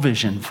make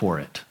provision for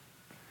it.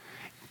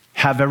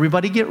 Have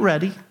everybody get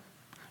ready.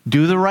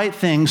 Do the right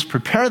things.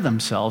 Prepare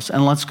themselves.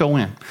 And let's go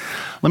in.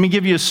 Let me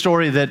give you a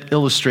story that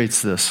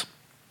illustrates this.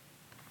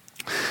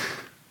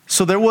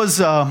 So there was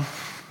a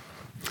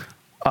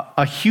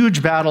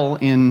huge battle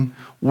in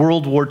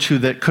World War II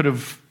that could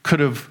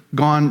have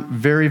gone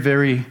very,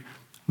 very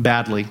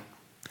badly.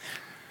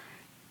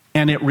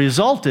 And it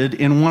resulted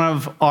in one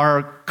of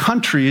our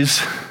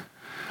country's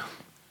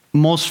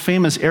most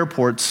famous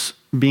airports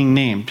being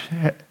named.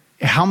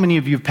 How many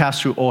of you have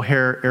passed through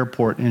O'Hare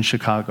Airport in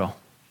Chicago?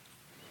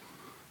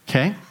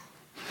 Okay.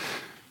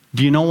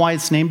 Do you know why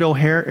it's named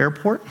O'Hare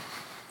Airport?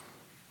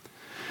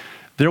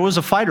 There was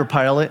a fighter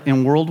pilot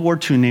in World War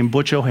II named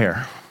Butch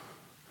O'Hare.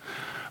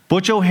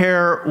 Butch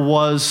O'Hare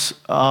was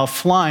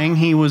flying.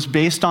 He was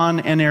based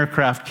on an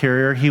aircraft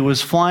carrier. He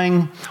was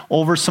flying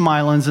over some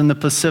islands in the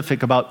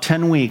Pacific about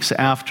 10 weeks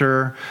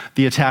after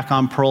the attack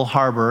on Pearl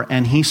Harbor,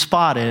 and he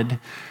spotted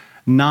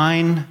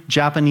 9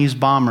 Japanese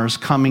bombers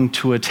coming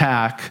to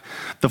attack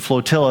the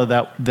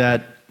flotilla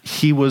that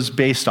he was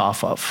based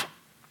off of.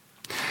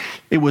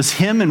 It was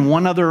him and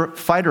one other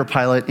fighter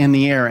pilot in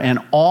the air, and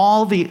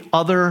all the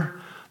other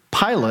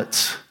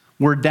pilots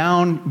were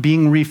down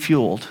being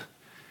refueled.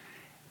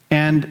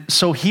 And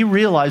so he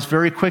realized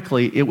very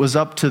quickly it was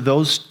up to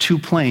those 2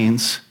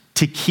 planes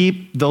to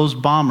keep those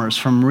bombers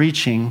from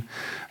reaching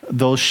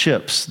those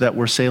ships that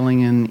were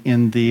sailing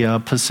in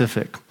the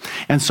Pacific.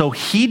 And so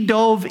he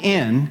dove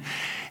in,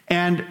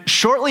 and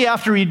shortly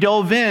after he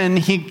dove in,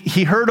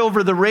 he heard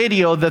over the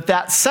radio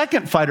that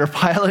second fighter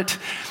pilot,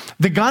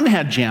 the gun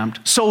had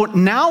jammed. So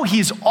now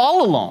he's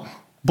all alone,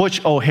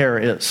 Butch O'Hare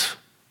is.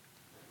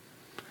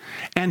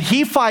 And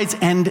he fights,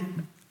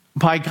 and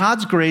by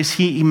God's grace,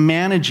 he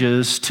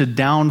manages to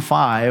down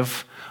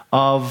 5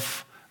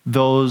 of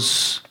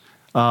those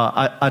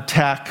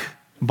attack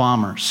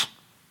bombers.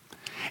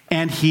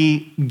 And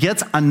he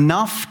gets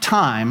enough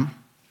time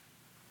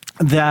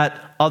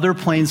that other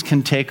planes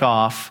can take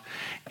off,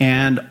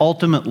 and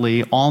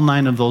ultimately all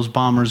 9 of those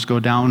bombers go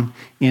down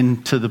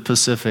into the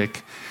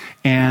Pacific.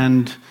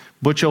 And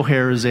Butch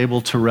O'Hare is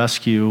able to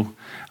rescue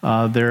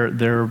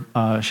their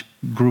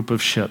group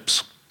of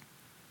ships.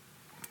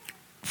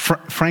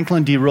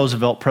 Franklin D.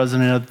 Roosevelt,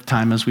 president at the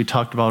time, as we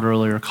talked about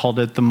earlier, called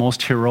it the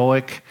most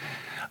heroic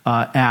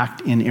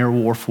act in air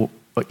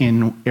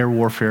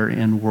warfare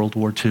in World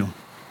War II.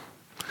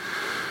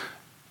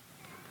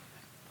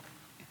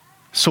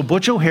 So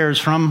Butch O'Hare is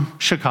from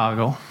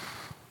Chicago,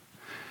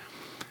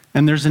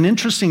 and there's an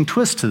interesting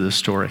twist to this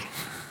story.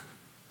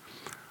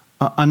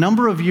 A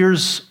number of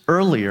years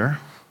earlier,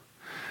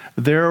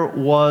 there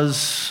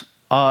was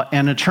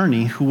an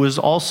attorney who was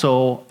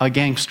also a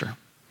gangster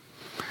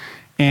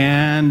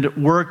and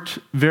worked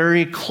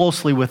very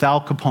closely with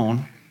Al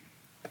Capone.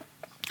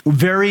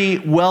 Very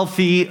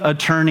wealthy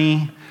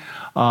attorney,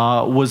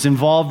 was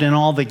involved in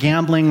all the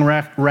gambling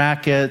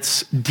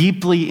rackets,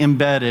 deeply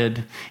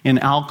embedded in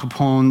Al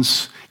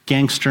Capone's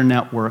gangster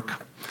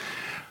network.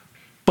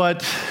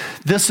 But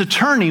this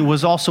attorney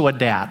was also a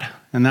dad,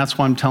 and that's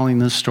why I'm telling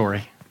this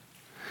story.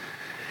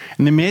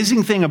 And the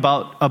amazing thing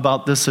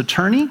about this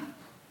attorney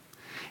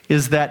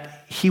is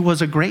that he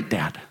was a great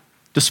dad.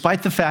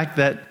 Despite the fact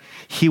that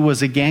he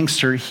was a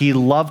gangster, he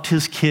loved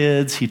his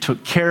kids, he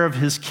took care of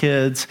his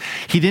kids.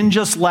 He didn't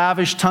just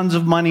lavish tons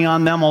of money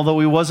on them, although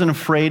he wasn't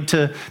afraid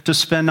to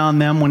spend on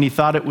them when he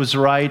thought it was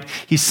right.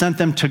 He sent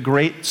them to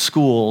great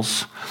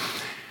schools.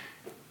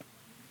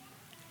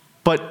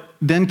 But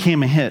then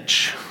came a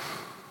hitch.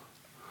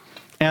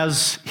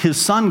 As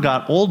his son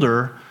got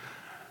older,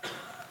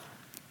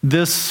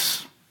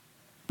 this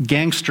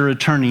gangster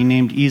attorney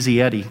named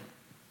Easy Eddie,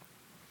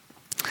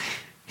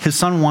 his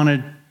son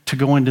wanted to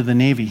go into the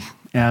Navy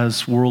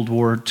as World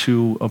War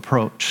II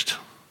approached.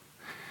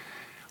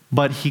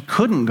 But he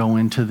couldn't go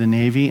into the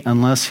Navy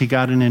unless he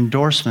got an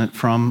endorsement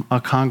from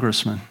a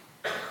congressman.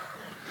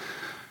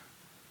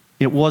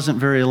 It wasn't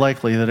very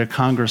likely that a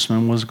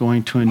congressman was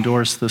going to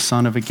endorse the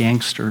son of a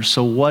gangster.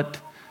 So what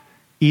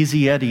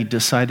Easy Eddie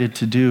decided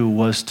to do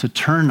was to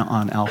turn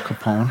on Al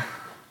Capone,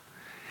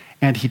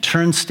 and he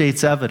turned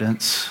state's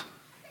evidence,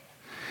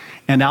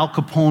 and Al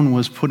Capone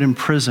was put in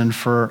prison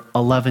for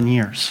 11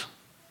 years.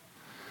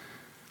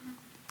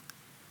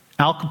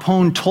 Al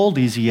Capone told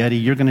Easy Eddie,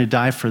 "You're going to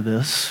die for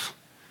this."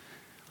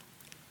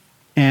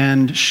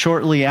 And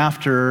shortly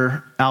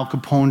after Al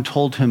Capone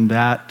told him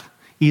that,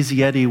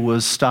 Easy Eddie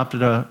was stopped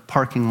at a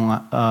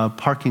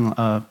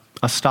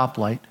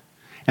stoplight,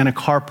 and a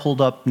car pulled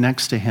up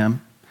next to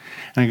him,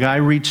 and a guy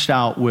reached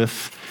out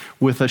with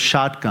a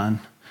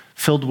shotgun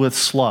filled with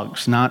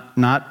slugs, not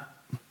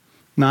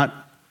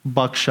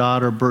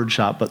buckshot or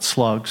birdshot, but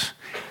slugs,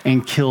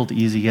 and killed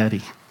Easy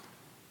Eddie.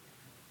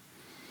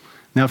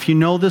 Now, if you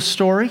know this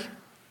story,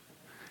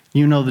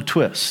 you know the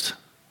twist.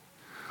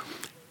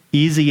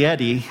 Easy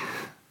Eddie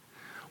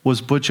was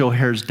Butch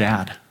O'Hare's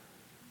dad.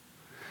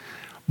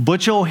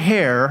 Butch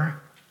O'Hare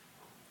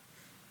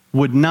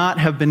would not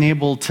have been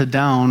able to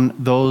down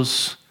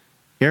those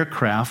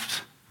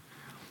aircraft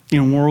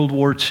in World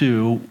War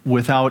II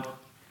without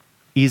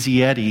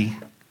Easy Eddie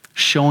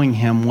showing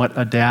him what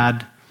a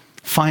dad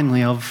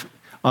finally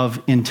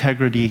of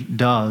integrity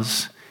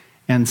does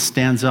and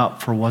stands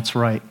up for what's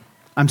right.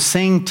 I'm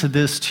saying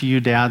this to you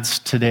dads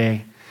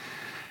today.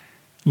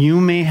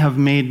 You may have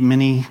made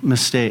many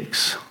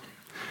mistakes,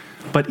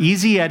 but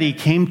Easy Eddie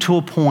came to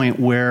a point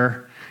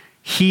where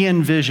he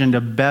envisioned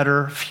a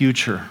better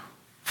future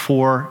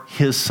for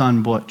his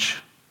son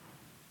Butch.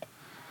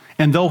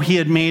 And though he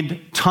had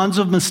made tons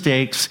of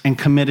mistakes and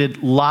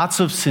committed lots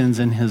of sins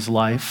in his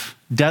life,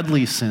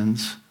 deadly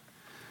sins,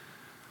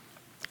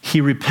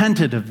 he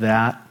repented of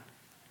that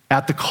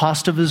at the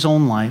cost of his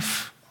own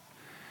life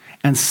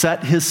and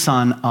set his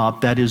son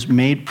up, that is,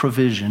 made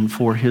provision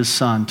for his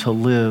son to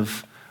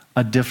live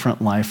a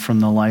different life from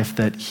the life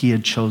that he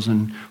had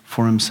chosen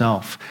for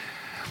himself.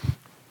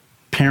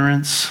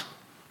 Parents,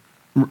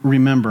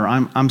 remember,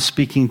 I'm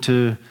speaking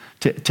to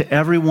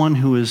everyone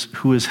who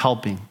is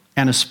helping,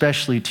 and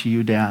especially to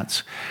you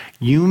dads.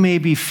 You may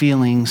be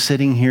feeling,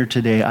 sitting here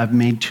today, I've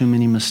made too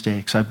many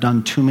mistakes. I've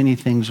done too many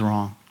things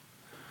wrong.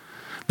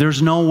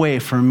 There's no way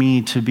for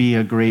me to be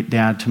a great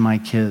dad to my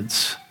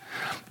kids.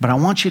 But I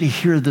want you to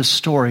hear this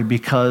story,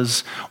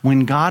 because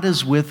when God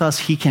is with us,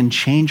 he can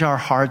change our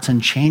hearts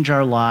and change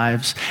our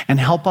lives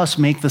and help us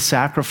make the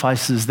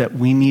sacrifices that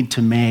we need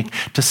to make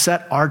to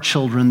set our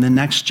children, the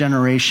next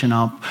generation,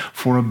 up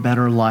for a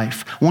better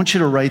life. I want you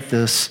to write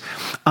this.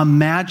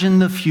 Imagine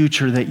the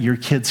future that your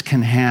kids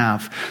can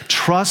have.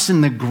 Trust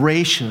in the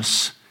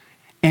gracious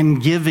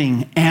and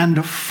giving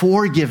and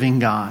forgiving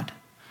God,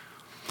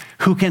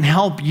 who can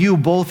help you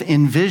both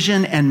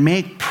envision and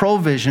make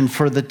provision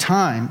for the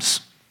times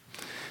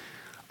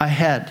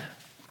ahead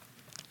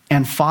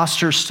and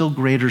foster still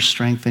greater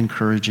strength and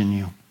courage in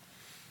you.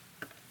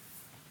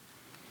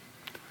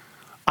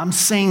 I'm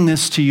saying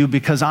this to you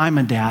because I'm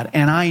a dad,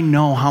 and I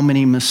know how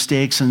many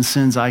mistakes and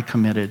sins I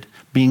committed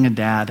being a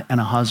dad and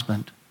a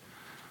husband.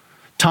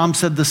 Tom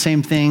said the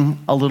same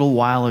thing a little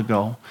while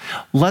ago.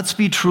 Let's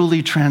be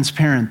truly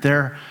transparent.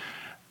 There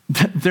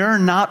are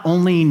not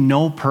only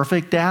no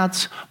perfect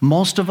dads,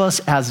 most of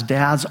us as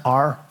dads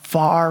are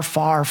far,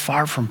 far,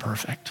 far from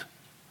perfect.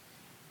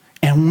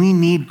 And we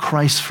need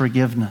Christ's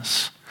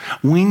forgiveness.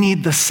 We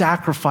need the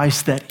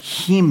sacrifice that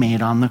he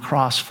made on the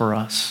cross for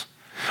us.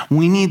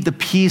 We need the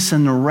peace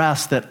and the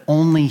rest that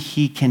only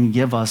he can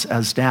give us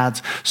as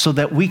dads so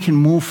that we can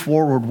move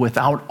forward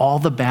without all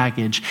the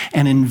baggage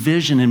and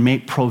envision and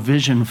make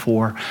provision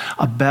for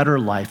a better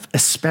life,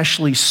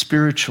 especially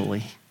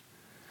spiritually,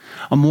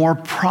 a more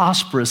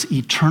prosperous,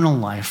 eternal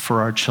life for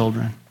our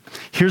children.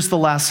 Here's the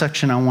last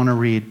section I want to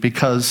read,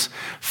 because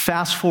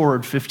fast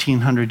forward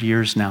 1,500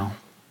 years now.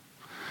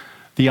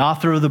 The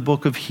author of the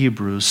book of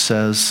Hebrews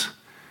says,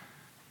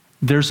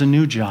 there's a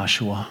new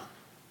Joshua.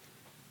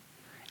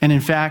 And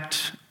in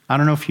fact, I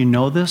don't know if you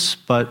know this,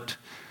 but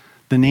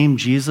the name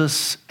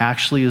Jesus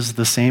actually is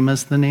the same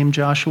as the name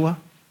Joshua.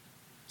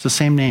 It's the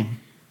same name.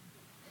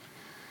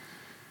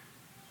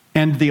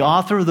 And the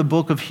author of the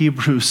book of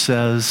Hebrews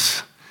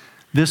says,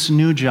 this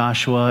new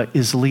Joshua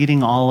is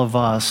leading all of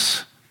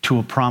us to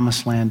a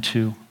promised land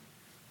too.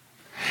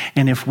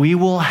 And if we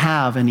will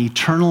have an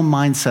eternal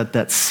mindset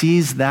that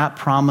sees that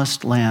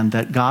promised land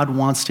that God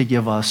wants to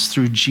give us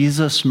through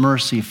Jesus'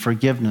 mercy,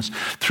 forgiveness,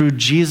 through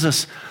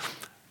Jesus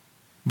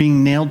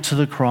being nailed to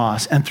the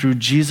cross, and through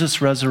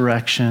Jesus'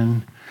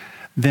 resurrection,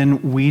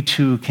 then we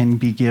too can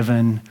be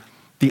given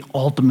the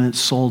ultimate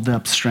soul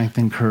depth, strength,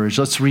 and courage.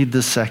 Let's read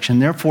this section.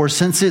 Therefore,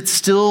 since it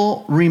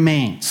still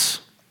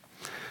remains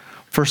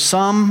for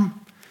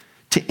some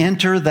to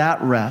enter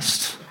that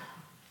rest,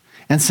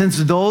 and since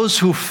those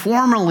who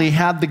formerly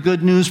had the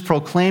good news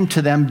proclaimed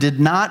to them did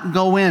not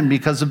go in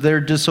because of their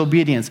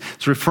disobedience.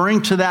 It's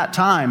referring to that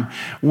time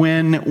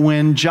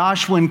when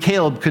Joshua and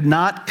Caleb could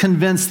not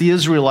convince the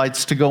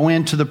Israelites to go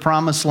into the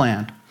promised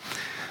land.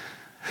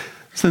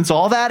 Since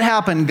all that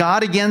happened,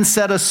 God again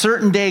set a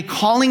certain day,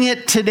 calling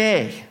it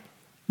today.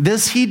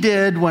 This he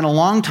did when a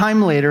long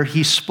time later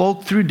he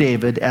spoke through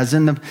David, as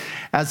in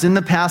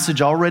the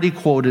passage already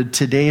quoted,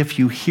 today if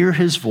you hear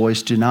his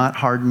voice, do not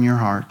harden your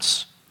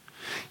hearts.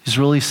 He's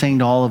really saying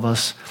to all of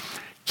us,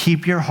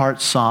 keep your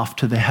heart soft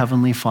to the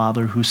Heavenly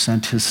Father who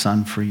sent his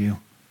Son for you.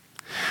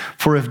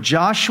 For if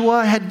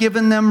Joshua had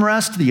given them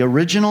rest, the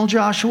original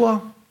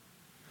Joshua,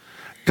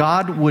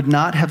 God would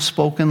not have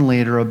spoken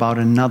later about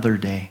another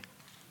day.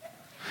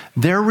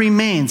 There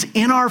remains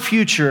in our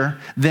future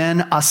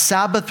then a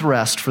Sabbath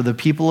rest for the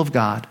people of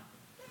God.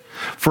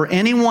 For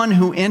anyone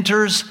who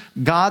enters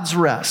God's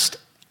rest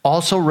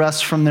also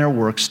rests from their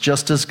works,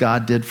 just as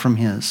God did from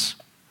his.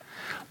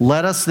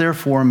 Let us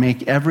therefore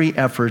make every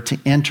effort to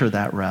enter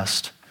that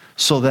rest,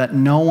 so that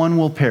no one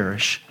will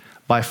perish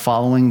by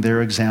following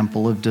their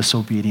example of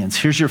disobedience.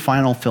 Here's your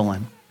final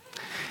fill-in.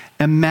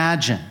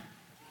 Imagine,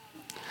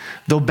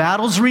 though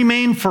battles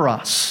remain for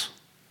us,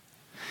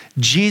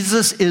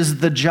 Jesus is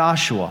the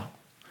Joshua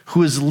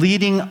who is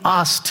leading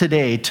us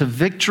today to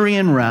victory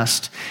and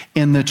rest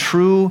in the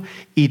true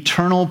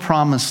eternal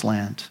promised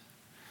land.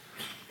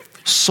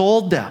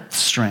 Soul depth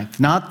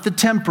strength, not the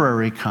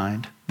temporary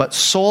kind, but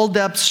soul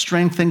depth,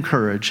 strength, and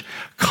courage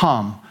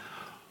come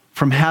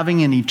from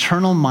having an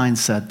eternal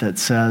mindset that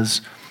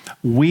says,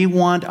 we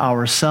want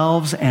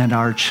ourselves and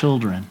our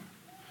children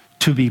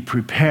to be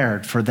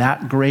prepared for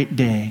that great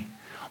day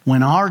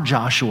when our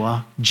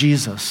Joshua,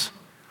 Jesus,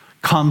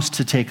 comes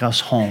to take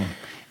us home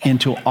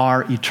into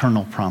our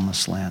eternal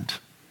promised land.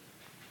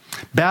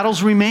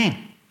 Battles remain.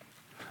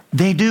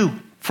 They do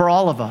for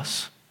all of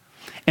us.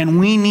 And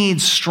we need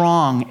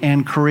strong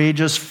and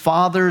courageous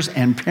fathers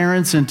and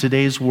parents in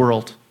today's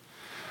world.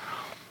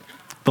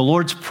 The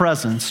Lord's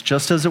presence,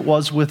 just as it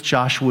was with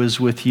Joshua, is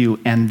with you,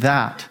 and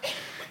that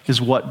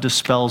is what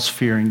dispels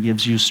fear and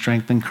gives you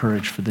strength and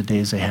courage for the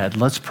days ahead.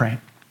 Let's pray.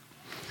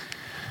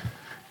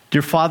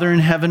 Dear Father in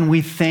heaven,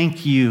 we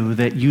thank you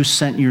that you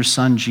sent your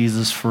Son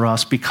Jesus for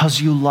us because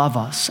you love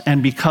us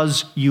and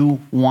because you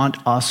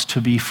want us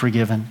to be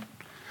forgiven.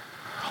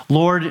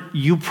 Lord,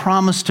 you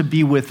promised to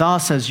be with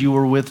us as you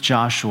were with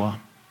Joshua.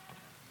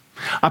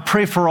 I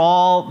pray for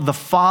all the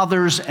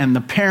fathers and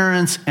the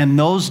parents and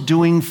those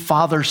doing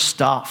father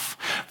stuff,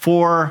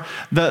 for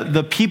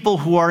the people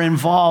who are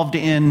involved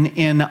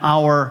in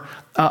our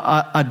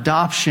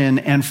adoption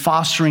and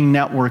fostering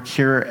network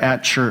here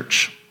at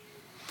church,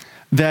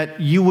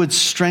 that you would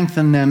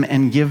strengthen them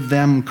and give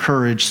them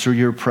courage through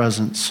your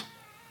presence.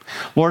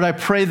 Lord, I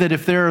pray that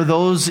if there are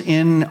those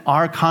in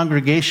our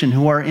congregation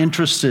who are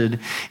interested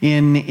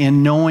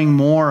in knowing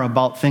more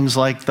about things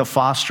like the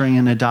fostering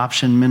and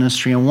adoption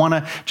ministry and want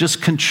to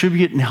just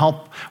contribute and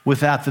help with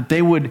that, that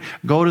they would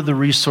go to the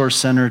Resource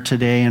Center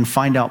today and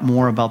find out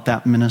more about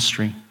that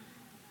ministry.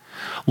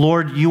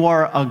 Lord, you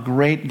are a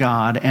great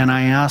God, and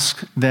I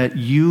ask that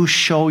you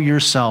show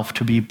yourself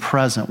to be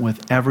present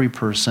with every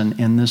person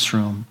in this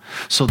room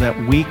so that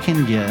we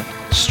can get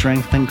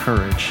strength and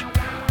courage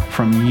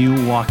from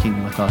you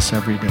walking with us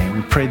every day.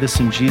 We pray this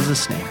in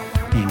Jesus' name.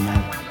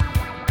 Amen.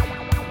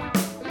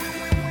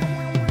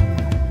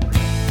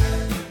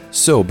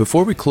 So,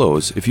 before we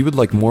close, if you would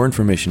like more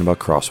information about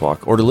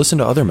Crosswalk or to listen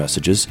to other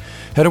messages,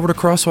 head over to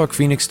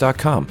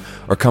crosswalkphoenix.com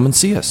or come and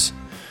see us.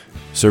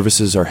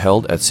 Services are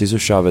held at Cesar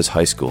Chavez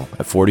High School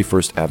at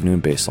 41st Avenue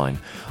and Baseline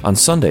on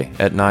Sunday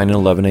at 9 and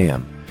 11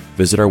 a.m.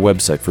 Visit our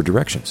website for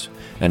directions.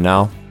 And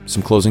now,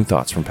 some closing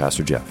thoughts from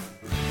Pastor Jeff.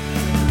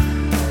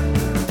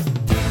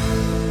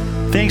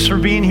 Thanks for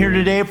being here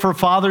today for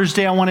Father's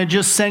Day. I want to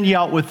just send you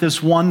out with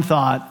this one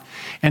thought,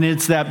 and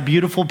it's that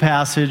beautiful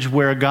passage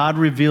where God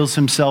reveals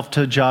himself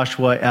to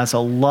Joshua as a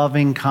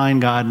loving,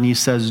 kind God, and he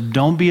says,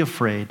 don't be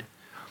afraid.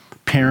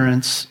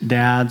 Parents,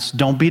 dads,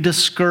 don't be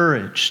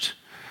discouraged.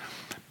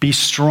 Be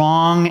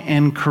strong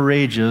and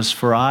courageous,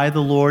 for I,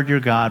 the Lord your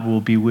God, will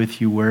be with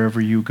you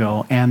wherever you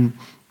go, and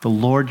the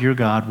Lord your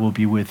God will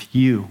be with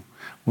you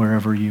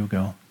wherever you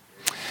go.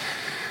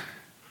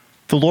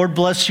 The Lord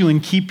bless you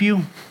and keep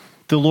you.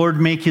 The Lord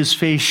make his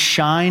face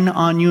shine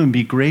on you and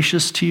be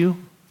gracious to you.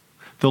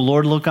 The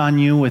Lord look on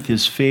you with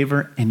his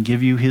favor and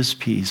give you his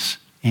peace.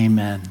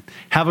 Amen.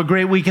 Have a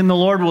great week in the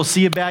Lord. We'll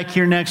see you back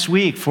here next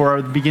week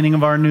for the beginning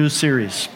of our new series.